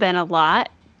 it would have been a lot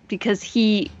because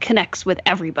he connects with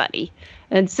everybody.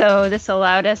 And so this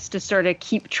allowed us to sort of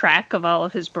keep track of all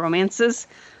of his bromances.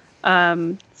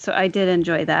 So I did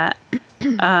enjoy that.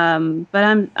 But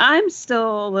I'm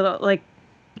still a little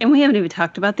and we haven't even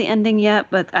talked about the ending yet,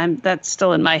 but that's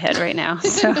still in my head right now.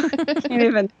 So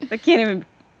I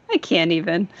can't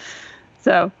even.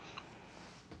 So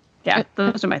yeah,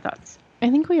 those are my thoughts. I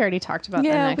think we already talked about the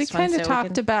next one. We kind of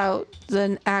talked about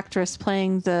the actress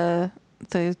playing the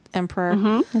Emperor.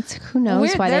 Mm-hmm. Who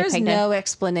knows why there's they picked no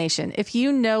explanation. If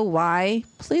you know why,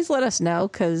 please let us know,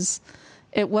 because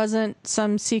it wasn't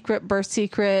some secret birth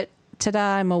secret.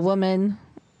 Ta-da! I'm a woman.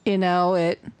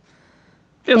 At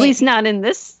least not in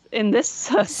this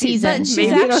season.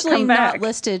 She's actually not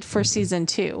listed for season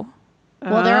 2.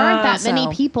 Well, there aren't that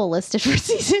many people listed for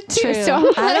season 2, true.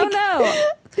 so I don't know.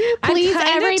 Please,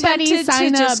 I'm everybody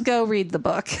sign to up. Just go read the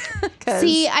book.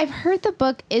 See, I've heard the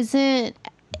book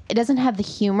doesn't have the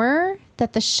humor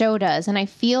that the show does, and I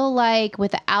feel like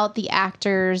without the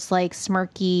actors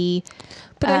smirky.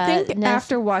 But I think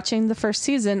after watching the first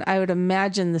season, I would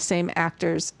imagine the same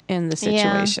actors in the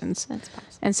situations. Yeah, that's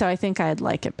possible. And so I think I'd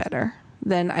like it better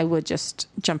than I would just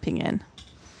jumping in.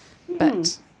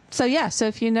 But so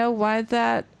if you know why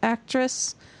that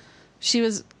actress, she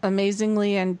was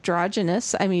amazingly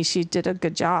androgynous. I mean, she did a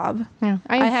good job. Yeah,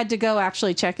 I had to go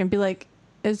actually check and be like,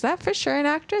 is that for sure an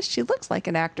actress? She looks like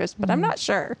an actress, but I'm not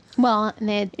sure. Well, and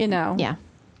it, Yeah.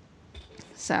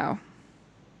 So,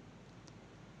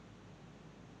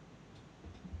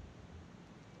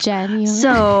 Jen,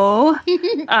 so,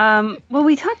 well,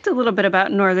 we talked a little bit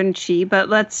about Northern Chi, but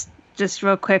let's just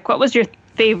real quick. What was your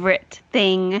favorite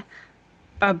thing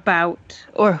about,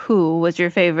 or who was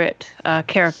your favorite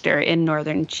character in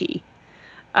Northern Chi?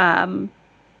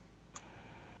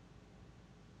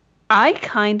 I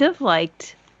kind of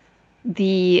liked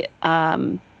the,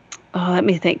 let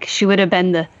me think. She would have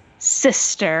been the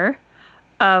sister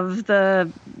of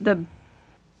the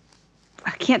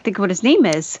I can't think of what his name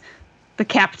is. The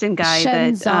captain guy.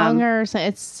 Shen that Zong or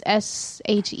it's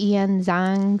Shen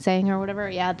Zhang or whatever.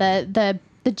 Yeah, the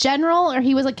general, or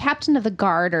he was a captain of the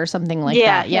guard or something like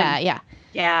that. Yeah.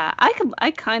 Yeah,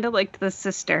 I kind of liked the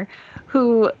sister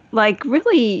who, like,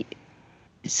 really.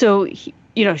 So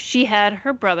she had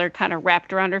her brother kind of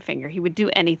wrapped around her finger. He would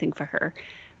do anything for her,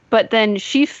 but then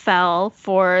she fell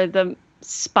for the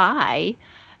spy,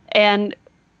 and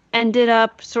ended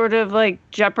up sort of like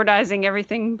jeopardizing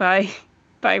everything by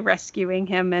rescuing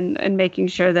him and making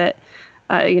sure that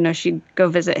she'd go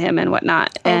visit him and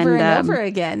whatnot over and over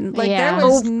again. Like there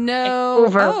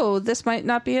was this might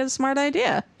not be a smart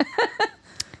idea.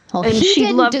 Well, and he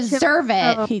didn't deserve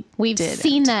it. We've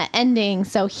seen that ending,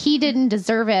 so he didn't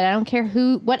deserve it. I don't care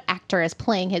what actor is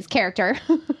playing his character.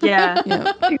 Yeah,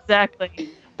 exactly.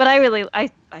 But I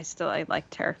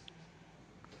liked her.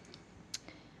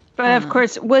 But of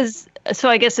course,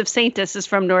 I guess if Saintus is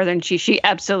from Northern Chi, she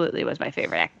absolutely was my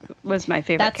favorite. That's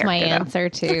character, my answer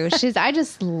too. I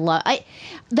just love.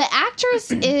 The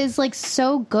actress is like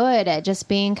so good at just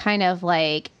being kind of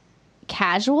like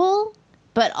casual,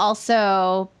 but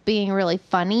also being really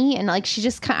funny, and like she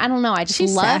just I don't know.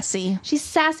 She's sassy. She's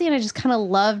sassy, and I just kind of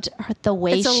loved the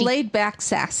way it's a laid back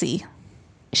sassy.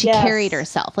 She carried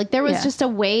herself. Like there was just a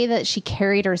way that she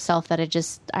carried herself that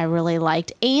I really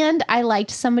liked. And I liked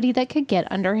somebody that could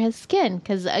get under his skin.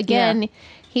 Because again,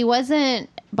 he wasn't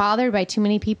bothered by too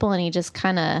many people, and he just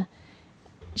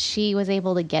she was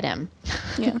able to get him.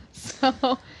 Yeah.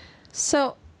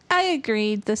 So I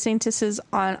agreed. The Saintus is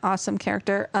an awesome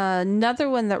character. Another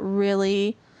one that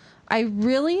I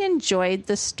really enjoyed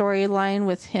the storyline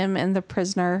with him and the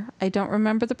prisoner. I don't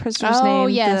remember the prisoner's name. Oh,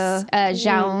 yes.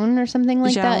 Zhaon or something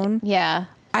like that. Yeah.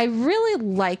 I really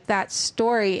liked that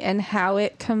story and how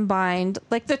it combined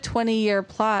like the 20-year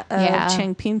plot of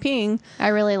Cheng Ping. I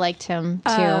really liked him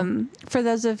too. For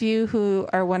those of you who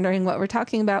are wondering what we're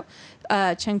talking about,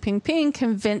 Cheng Ping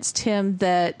convinced him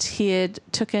that he had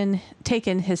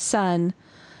taken his son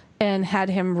and had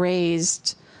him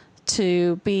raised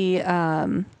to be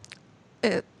a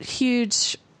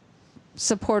huge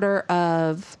supporter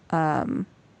of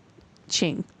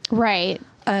Qing. Right.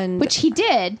 And which he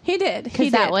did. He did.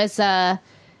 Because that was Yan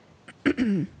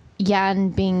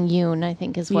Bing Yoon, I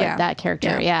think is what that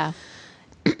character. Yeah.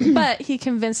 But he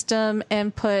convinced him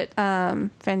and put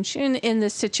Fan Xun in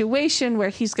this situation where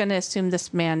he's going to assume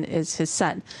this man is his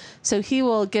son. So he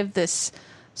will give this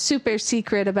super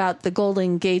secret about the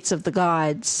golden gates of the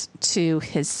gods to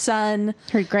his son.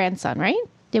 Her grandson, right?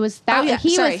 It was that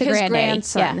he was the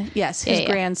grandson. Yeah. Yes, his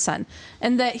grandson.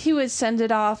 And that he would send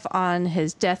it off on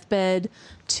his deathbed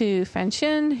to Fan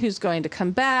Xun, who's going to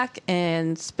come back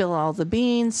and spill all the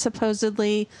beans,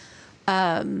 supposedly,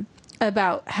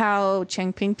 about how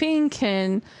Cheng Ping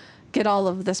can get all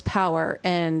of this power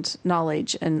and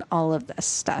knowledge and all of this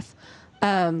stuff.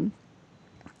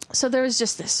 So there was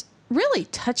just this really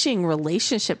touching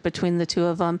relationship between the two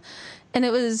of them. And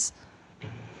it was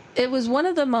one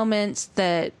of the moments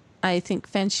that I think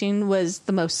Fan Xun was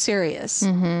the most serious,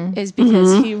 is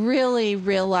because he really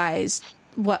realized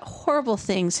what horrible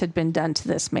things had been done to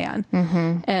this man,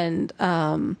 and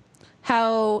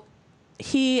how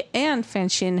he and Fan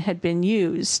Xun had been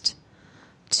used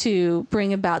to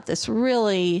bring about this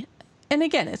really, and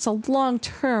again, it's a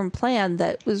long-term plan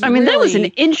that was. I mean, really that was an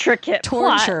intricate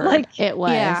torture. Plot. Like it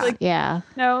was,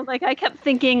 No, like I kept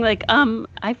thinking, like,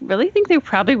 I really think there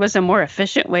probably was a more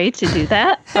efficient way to do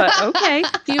that. But okay,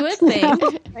 you would think.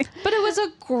 But it was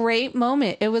a great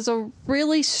moment. It was a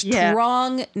really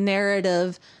strong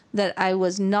narrative that I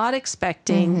was not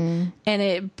expecting, and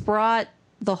it brought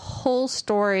the whole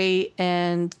story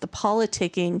and the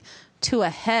politicking to a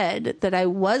head that I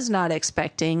was not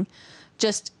expecting,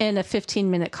 just in a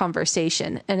 15-minute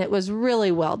conversation. And it was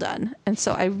really well done. And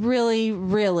so I really,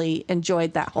 really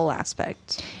enjoyed that whole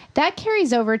aspect. That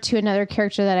carries over to another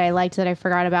character that I liked that I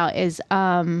forgot about is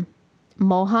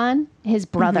Mohan, his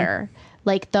brother,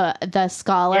 like the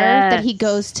scholar that he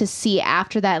goes to see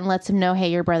after that and lets him know, hey,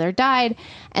 your brother died.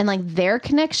 And like their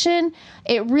connection,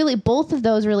 it really, both of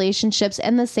those relationships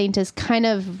and the Saintess kind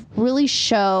of really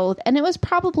show, and it was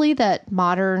probably that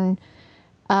modern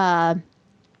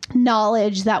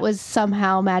knowledge that was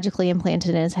somehow magically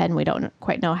implanted in his head, and we don't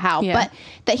quite know how, but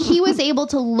that he was able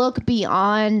to look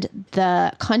beyond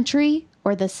the country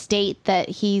or the state that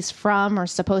he's from or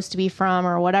supposed to be from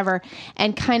or whatever,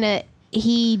 and kind of,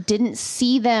 he didn't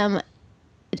see them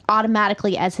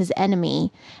automatically as his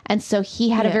enemy. And so he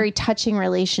had a very touching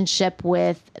relationship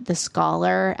with the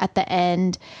scholar at the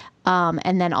end.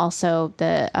 And then also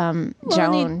the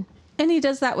Joan. And he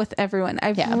does that with everyone.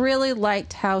 I've really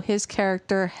liked how his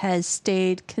character has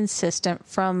stayed consistent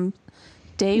from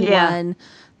day one,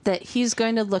 that he's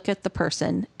going to look at the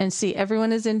person and see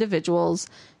everyone as individuals,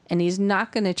 and he's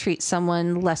not going to treat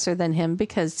someone lesser than him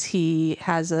because he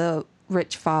has a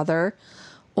rich father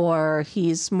or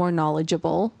he's more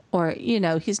knowledgeable, or, you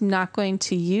know, he's not going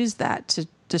to use that to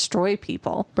destroy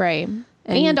people. Right.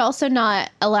 And also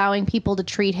not allowing people to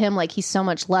treat him like he's so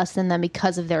much less than them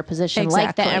because of their position,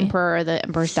 like the emperor or the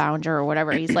emperor's dowager or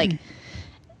whatever. He's like,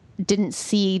 didn't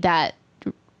see that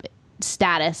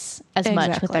status as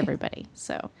much with everybody.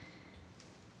 So.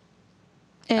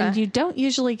 And you don't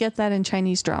usually get that in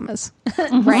Chinese dramas.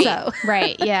 Right.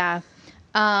 Right. Yeah.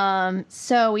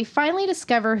 So we finally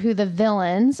discover who the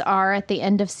villains are at the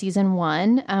end of season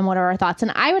 1. What are our thoughts?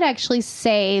 And I would actually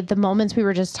say the moments we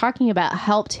were just talking about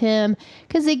helped him,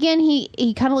 because again,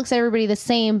 he kind of looks at everybody the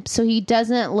same, so he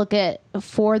doesn't look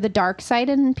for the dark side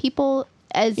in people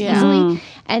as easily.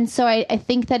 And so I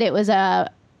think that it was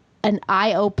an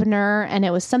eye opener, and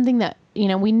it was something that, you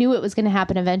know, we knew it was going to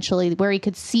happen eventually, where he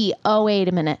could see, oh, wait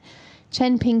a minute,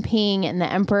 Chen Pingping and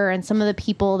the emperor and some of the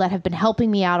people that have been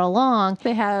helping me out along,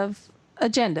 they have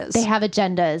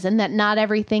agendas. And that not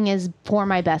everything is for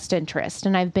my best interest.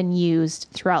 And I've been used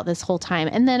throughout this whole time.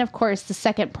 And then, of course, the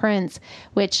second prince,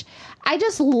 which I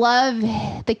just love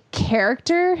the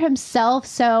character himself.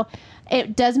 So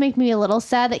it does make me a little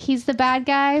sad that he's the bad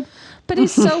guy. But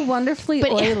he's so wonderfully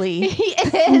oily. He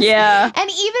is. Yeah. And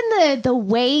even the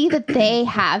way that they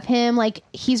have him, like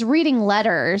he's reading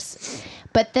letters,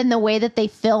 but then the way that they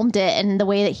filmed it and the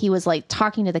way that he was like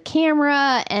talking to the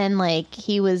camera, and like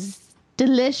he was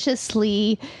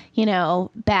deliciously, you know,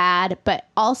 bad, but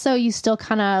also you still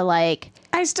kind of like,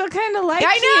 I still kind of like you.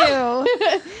 You know,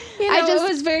 it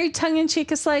was very tongue in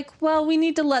cheek. It's like, well, we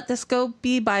need to let this go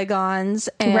be bygones,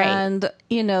 and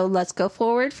you know, let's go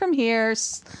forward from here.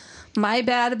 My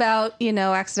bad about, you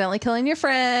know, accidentally killing your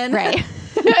friend. Right.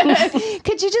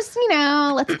 Could you just, you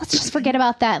know, let's just forget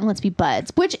about that and let's be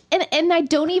buds. Which, and I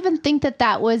don't even think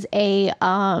that was a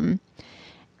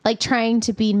like trying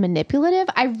to be manipulative.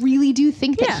 I really do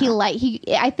think that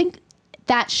I think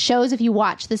that shows, if you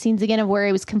watch the scenes again of where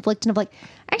he was conflicted of like,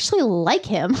 I actually like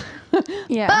him, but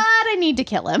I need to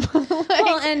kill him.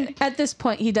 Well, and at this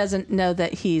point he doesn't know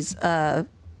that he's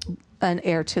an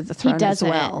heir to the throne as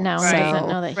well. No, he doesn't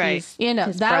know that he's, you know,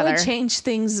 his that brother would change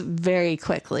things very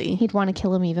quickly. He'd want to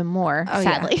kill him even more,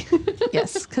 sadly.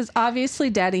 Yes, because obviously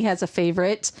Daddy has a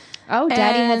favorite. Oh,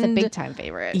 Daddy has a big time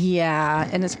favorite. Yeah,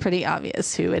 and it's pretty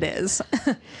obvious who it is.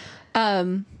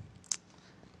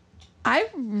 I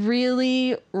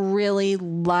really, really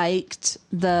liked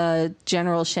the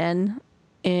General Shen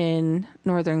in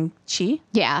Northern Qi.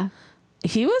 Yeah.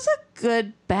 He was a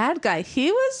good bad guy.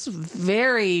 He was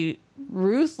very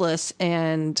ruthless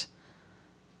and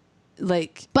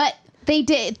like... But they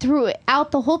did, throughout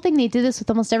the whole thing, they did this with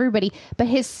almost everybody. But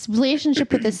his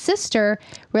relationship with his sister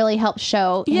really helped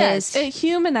show it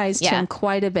humanized him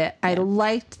quite a bit. I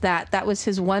liked that. That was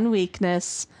his one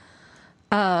weakness.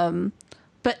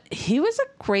 But he was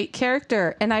a great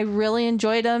character, and I really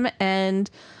enjoyed him, and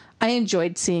I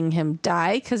enjoyed seeing him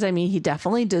die, because, I mean, he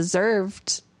definitely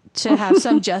deserved to have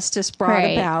some justice brought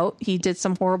about. He did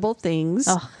some horrible things.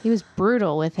 Oh, he was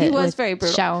brutal with it. He was very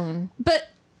brutal. Shaun. But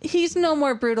he's no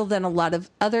more brutal than a lot of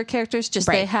other characters, just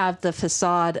they have the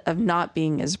facade of not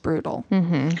being as brutal.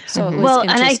 Mm-hmm. So it was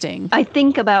interesting. And I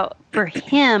think about, for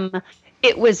him,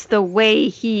 it was the way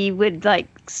he would like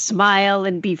smile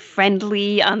and be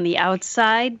friendly on the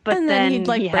outside, but and then he'd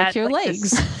like he break had, your like,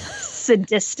 legs.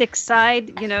 Sadistic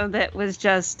side, you know, that was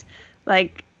just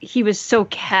like, he was so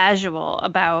casual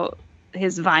about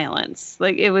his violence.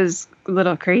 Like, it was a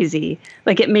little crazy.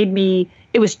 Like,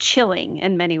 it was chilling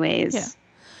in many ways. Yeah.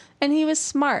 And he was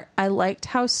smart. I liked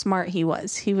how smart he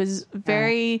was. He was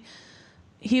he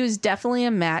was definitely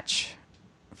a match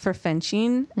for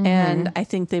Fenching. Mm-hmm. And I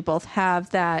think they both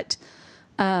have that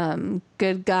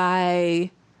good guy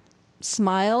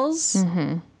smiles.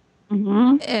 Mm-hmm.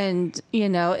 And,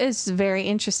 it's very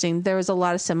interesting. There was a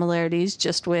lot of similarities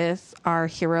just with our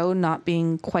hero not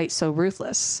being quite so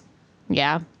ruthless.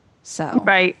 Yeah. So.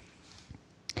 Right.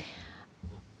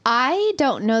 I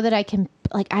don't know that I can,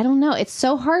 I don't know. It's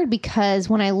so hard because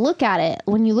when I look at it,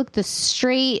 when you look the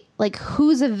straight,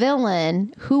 who's a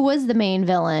villain, who was the main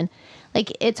villain,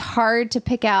 it's hard to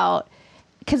pick out.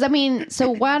 Because, so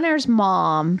Wanner's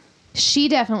mom, she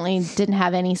definitely didn't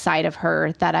have any side of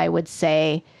her that I would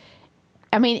say,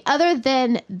 other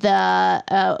than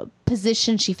the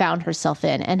position she found herself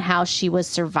in and how she was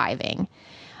surviving.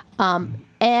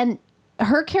 And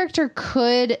her character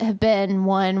could have been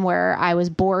one where I was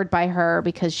bored by her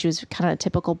because she was kind of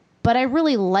typical, but I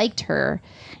really liked her.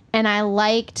 And I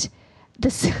liked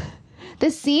this, the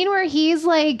scene where he's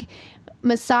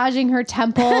massaging her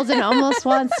temples and almost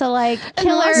wants to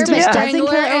kill her, but doesn't kill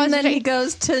her. And then he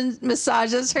goes to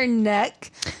massages her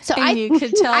neck. So you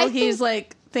could tell he's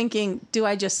thinking, do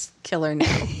I just kill her now?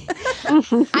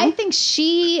 I think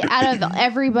she, out of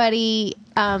everybody,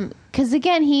 because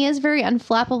again, he is very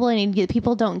unflappable and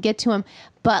people don't get to him.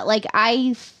 But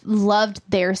I loved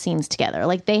their scenes together.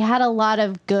 They had a lot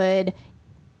of good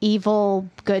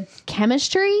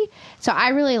chemistry. So I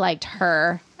really liked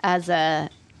her as a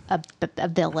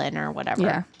villain or whatever.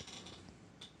 Yeah.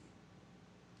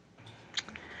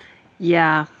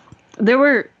 Yeah.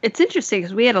 It's interesting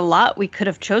because we had a lot we could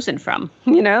have chosen from,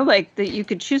 that you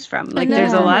could choose from.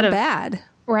 There's a lot of bad.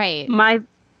 Right.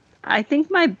 I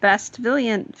think my best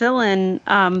villain,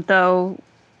 though,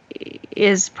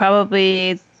 is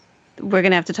probably, we're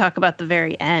going to have to talk about the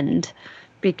very end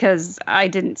because I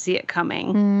didn't see it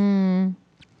coming.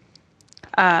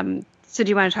 So do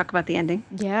you want to talk about the ending?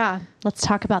 Yeah. Let's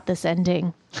talk about this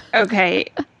ending. Okay.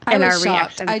 I was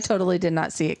shocked. I totally did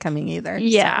not see it coming either.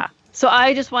 Yeah. So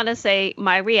I just want to say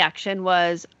my reaction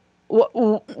was,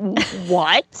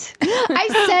 what?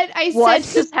 I what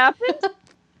said, just happened?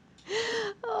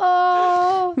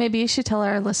 Oh. Maybe you should tell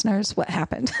our listeners what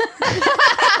happened.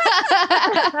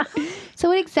 So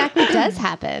what exactly does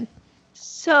happen?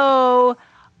 So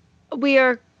we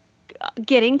are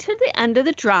getting to the end of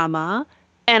the drama,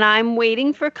 and I'm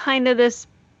waiting for kind of this,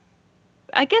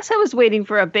 I guess I was waiting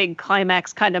for a big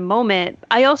climax kind of moment.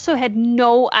 I also had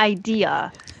no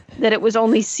idea that it was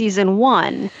only season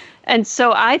 1. And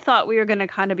so I thought we were going to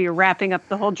kind of be wrapping up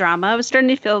the whole drama. I was starting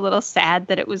to feel a little sad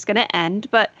that it was going to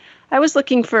end, but I was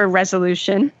looking for a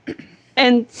resolution.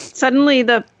 And suddenly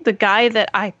the guy that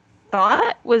I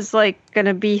thought was going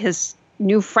to be his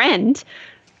new friend,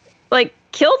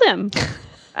 killed him.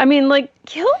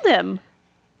 Killed him.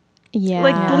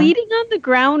 Yeah. Bleeding on the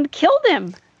ground, killed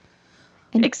him.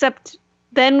 Except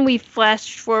then we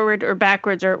flashed forward or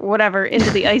backwards or whatever into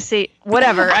the Ice Age.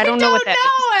 Whatever. I don't know what that is.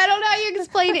 I don't know how you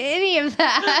explain any of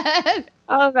that.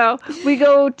 Oh, no. We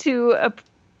go to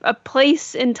a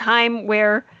place in time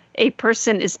where a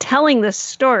person is telling this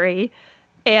story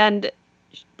and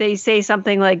they say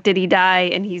something like, did he die?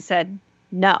 And he said,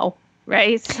 no.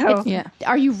 Right? So,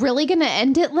 Are you really going to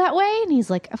end it that way? And he's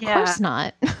like, of course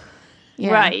not.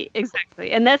 Yeah. Right.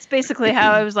 Exactly. And that's basically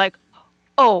how I was like,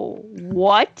 oh,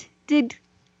 what did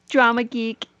Drama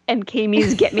Geek and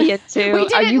K-Muse get me into? We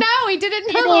didn't know.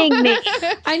 Me?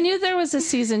 I knew there was a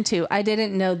season 2. I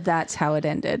didn't know that's how it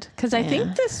ended. Because I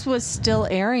think this was still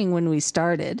airing when we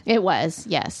started. It was,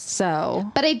 yes. So.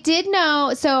 But I did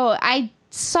know. So I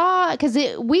saw, because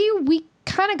we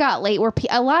kind of got late where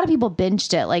a lot of people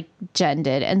binged it like Jen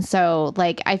did. And so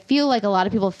I feel like a lot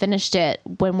of people finished it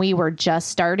when we were just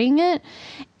starting it.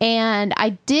 And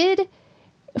I did,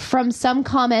 from some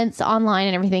comments online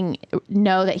and everything,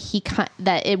 know that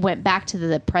that it went back to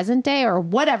the present day or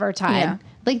whatever time,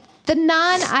 the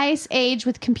non-Ice Age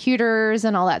with computers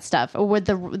and all that stuff, or with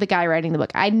the guy writing the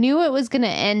book. I knew it was going to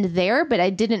end there, but I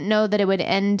didn't know that it would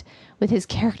end with his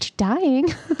character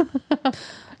dying.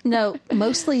 No,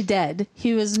 mostly dead.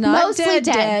 He was not mostly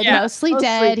dead. Yeah, mostly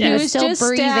dead. He was still just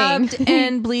breathing stabbed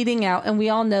and bleeding out, and we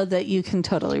all know that you can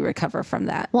totally recover from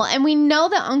that. Well, and we know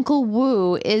that Uncle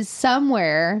Wu is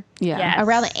somewhere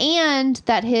around, and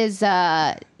that his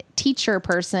teacher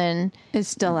person is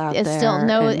still out there. Still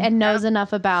knows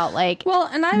enough about well,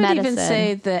 and I would medicine. even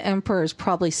say the Emperor is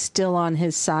probably still on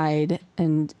his side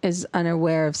and is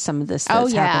unaware of some of this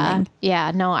that's happening.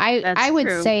 Yeah, no, I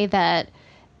would say that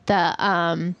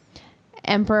the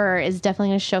Emperor is definitely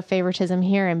going to show favoritism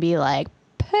here and be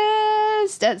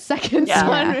pissed at Second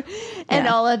Son and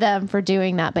all of them for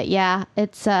doing that. But yeah,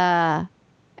 it's I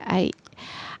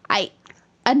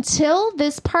until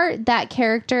this part, that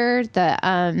character,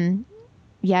 the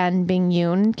Yan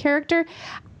Bing-yoon character,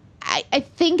 I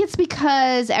think it's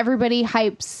because everybody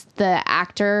hypes the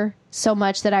actor so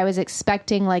much that I was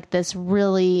expecting like this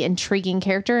really intriguing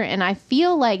character. And I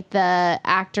feel like the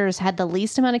actors had the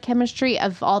least amount of chemistry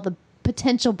of all the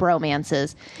potential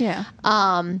bromances. Yeah.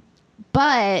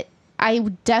 But I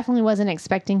definitely wasn't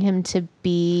expecting him to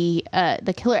be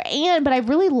the killer. But I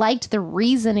really liked the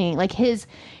reasoning, like it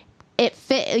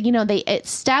fit, they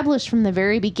established from the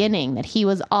very beginning that he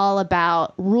was all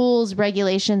about rules,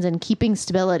 regulations, and keeping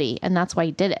stability. And that's why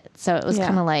he did it. So it was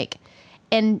kind of like,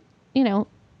 and,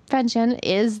 Fan Jian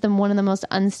is one of the most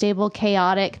unstable,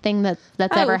 chaotic thing that's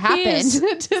ever happened.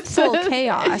 Full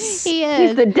chaos. He is.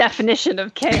 He's the definition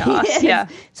of chaos. Yeah.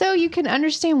 So you can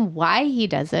understand why he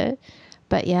does it.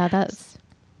 But yeah, that's.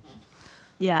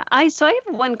 Yeah. So I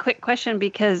have one quick question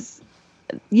because,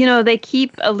 they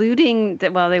keep alluding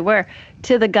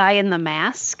to the guy in the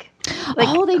mask.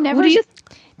 Like, they never.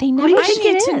 They never. I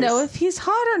need to know if he's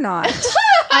hot or not.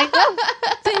 I know.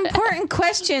 The important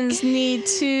questions need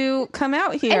to come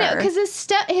out here. I know, because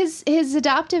his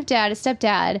adoptive dad, his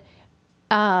stepdad,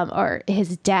 or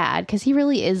his dad, because he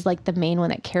really is like the main one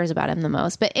that cares about him the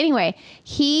most. But anyway,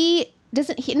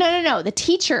 no. The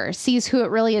teacher sees who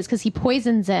it really is because he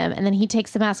poisons him, and then he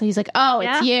takes the mask and he's like, "Oh,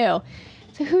 it's you."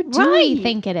 So who do we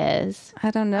think it is?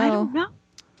 I don't know. I don't know.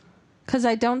 Because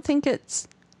I don't think it's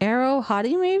Arrow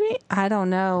Hottie, maybe? I don't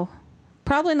know.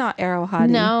 Probably not Arrow Hottie.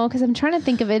 No, because I'm trying to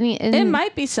think of any. It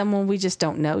might be someone we just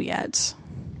don't know yet.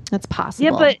 That's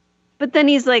possible. Yeah, but then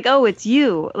he's like, "Oh, it's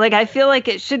you." Like, I feel like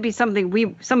it should be somebody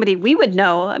we would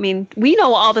know. I mean, we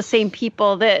know all the same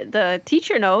people that the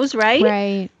teacher knows, right?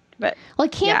 Right. But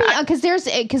it can't be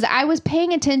because I was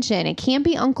paying attention. It can't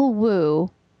be Uncle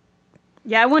Wu.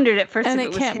 Yeah, I wondered at first. And if it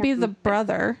was can't be him. the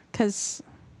brother, because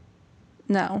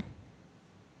no,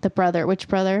 The brother, which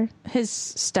brother? his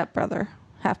stepbrother,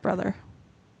 half brother,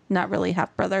 not really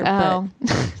half brother. Oh,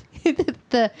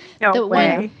 the No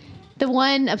way.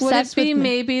 one But would it obsessed be with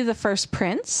maybe the first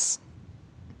prince?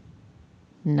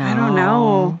 No, I don't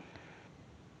know.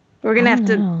 We're gonna have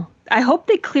to. know. I hope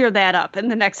they clear that up in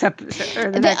the next episode.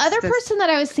 Or The other person that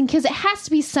I was thinking, because it has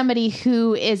to be somebody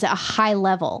who is a high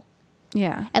level.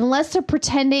 Yeah. Unless they're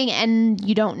pretending and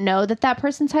you don't know that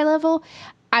person's high level.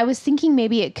 I was thinking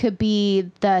maybe it could be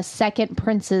the second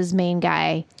prince's main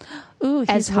guy Ooh, he's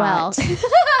as well.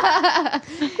 hot.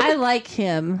 I like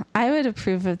him. I would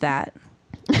approve of that.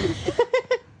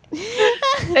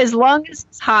 As long as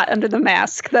it's hot under the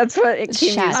mask, that's what it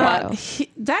came Shadow.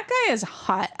 That guy is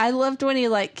hot. I loved when he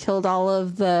killed all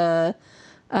of the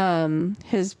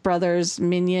his brother's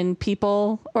minion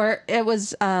people, or it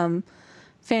was Fan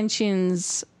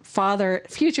Qian's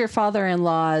future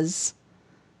father-in-law's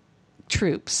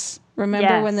troops.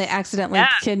 Remember when they accidentally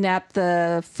kidnapped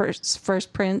the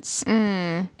first prince,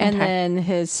 and then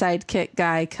his sidekick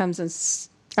guy comes and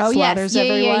slaughters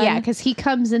everyone. Yeah, because he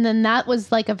comes in, and that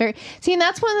was like and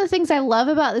that's one of the things I love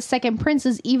about the second prince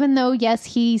is even though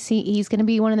he's going to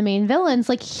be one of the main villains,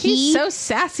 like he's so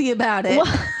sassy about it.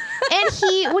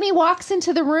 And when he walks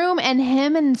into the room and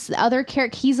him and the other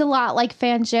character, he's a lot like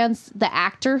Fan Jian's, the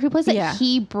actor who plays it. Yeah.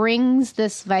 He brings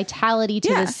this vitality to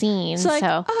the scene. It's like,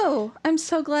 so oh, I'm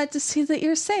so glad to see that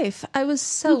you're safe. I was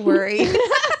so worried.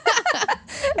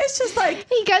 It's just like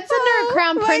he gets under a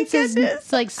crown my prince's goodness.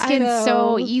 skin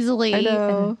so easily. I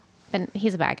know. And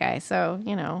he's a bad guy, so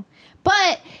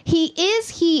But is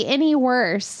he any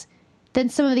worse than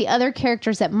some of the other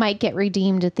characters that might get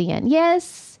redeemed at the end?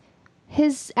 Yes.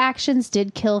 His actions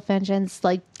did kill Fan Jian's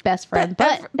best friend,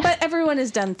 but everyone has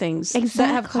done things that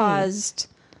have caused,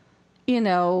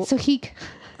 so he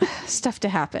stuff to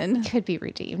happen. could be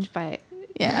redeemed. But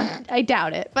Yeah, I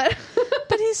doubt it. But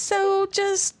but he's so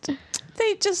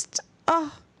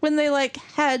when they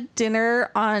had dinner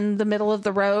on the middle of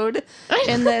the road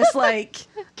in this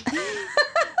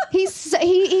he is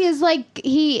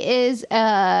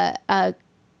a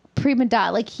prima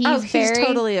donna. He's very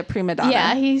totally a prima donna.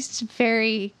 Yeah, he's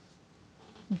very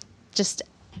just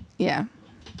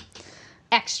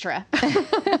extra.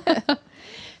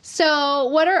 So,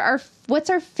 what's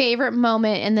our favorite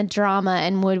moment in the drama,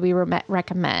 and would we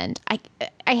recommend?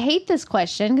 I hate this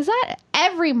question because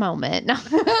every moment.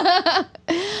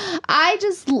 I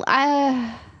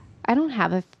don't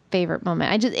have a favorite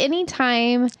moment.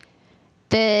 Anytime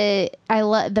that I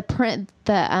love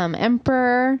the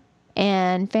emperor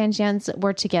and Fan Jian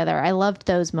were together. I loved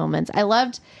those moments. I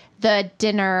loved the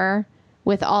dinner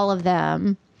with all of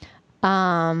them.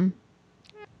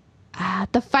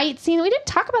 The fight scene. We didn't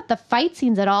talk about the fight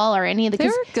scenes at all or any of the. They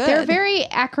were good. They were very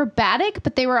acrobatic,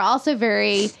 but they were also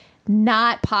very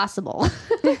not possible.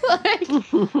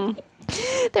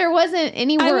 There wasn't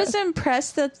anywhere. I was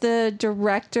impressed that the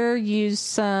director used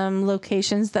some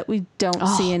locations that we don't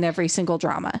see in every single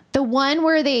drama. The one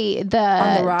where the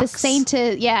rocks. saint,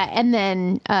 and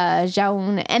then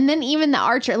Jaun, and then even the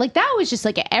archer, like that was just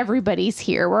like everybody's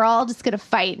here. We're all just gonna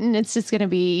fight, and it's just gonna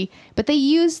be. But they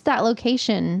used that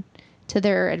location to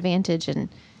their advantage, and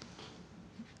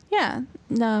Yeah,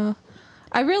 no.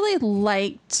 I really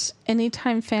liked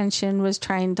anytime Fan Shin was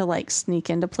trying to like sneak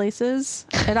into places.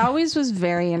 It always was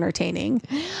very entertaining.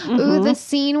 ooh, the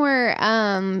scene where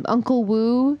Uncle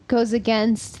Wu goes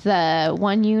against the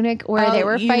one eunuch where they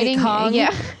were Eunuch fighting. Kong?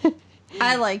 Yeah,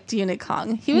 I liked Eunuch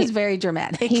Kong. He was very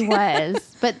dramatic. he was.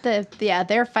 But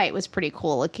their fight was pretty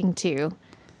cool looking too.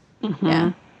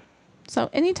 Yeah. So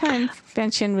anytime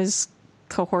Fan Shin was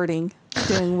cohorting,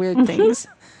 doing weird things.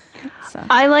 So.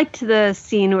 I liked the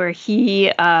scene where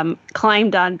he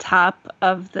climbed on top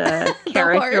of the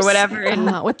carriage or horse. whatever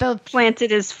and With the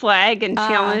planted his flag and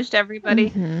challenged everybody.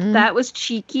 That was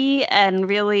cheeky and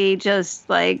really just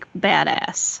like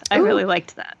badass. I really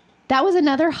liked that. That was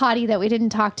another hottie that we didn't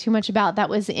talk too much about. That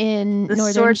was in The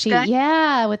Northern sword Sheet. guy?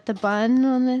 Yeah, with the bun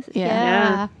on this.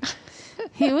 Yeah.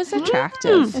 He was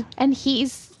attractive. And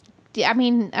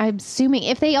I'm assuming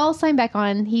if they all sign back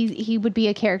on, he would be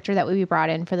a character that would be brought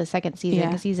in for the second season Yeah.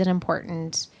 because he's an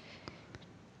important.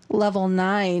 Level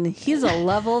 9. He's a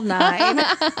level 9.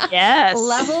 Yes.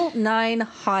 Level 9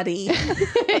 hottie.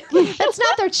 That's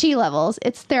not their chi levels;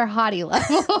 it's their hottie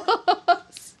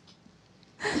levels.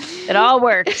 It all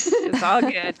works. It's all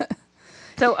good.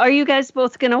 So are you guys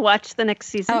both going to watch the next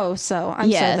season? Oh, so I'm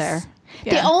Yes. so there.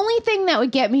 The only thing that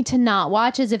would get me to not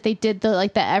watch is if they did the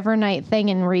Evernight thing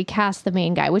and recast the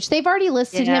main guy, which they've already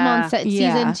listed him on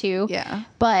season 2. Yeah.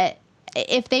 But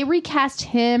if they recast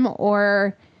him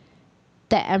or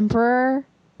the Emperor,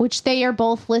 which they are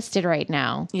both listed right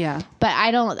now, Yeah. but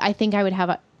I think I would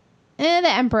have the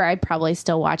Emperor I'd probably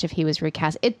still watch if he was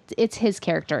recast. It's his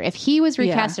character. If he was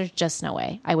recast, there's just no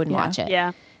way I wouldn't watch it.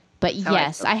 Yeah. But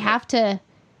yes, I have to.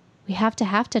 We have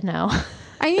to know.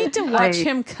 I need to watch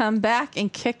him come back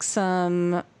and kick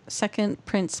some second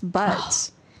prince butt.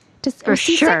 For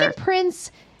sure. Second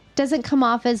Prince doesn't come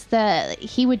off as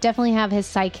he would definitely have his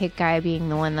sidekick guy being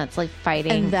the one that's like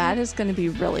fighting. And that is going to be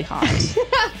really hot.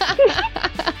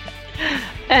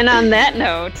 And on that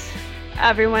note,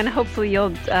 everyone, hopefully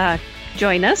you'll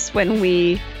join us when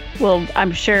we will,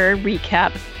 I'm sure,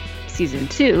 recap season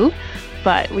 2,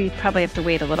 but we probably have to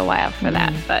wait a little while for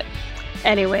that. But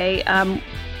anyway,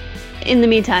 in the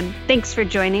meantime, thanks for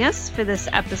joining us for this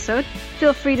episode.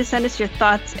 Feel free to send us your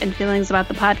thoughts and feelings about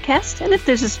the podcast. And if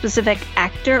there's a specific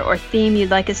actor or theme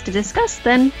you'd like us to discuss,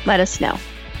 then let us know.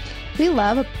 We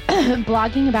love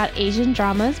blogging about Asian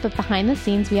dramas, but behind the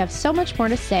scenes, we have so much more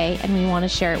to say and we want to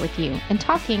share it with you. And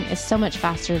talking is so much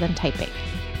faster than typing.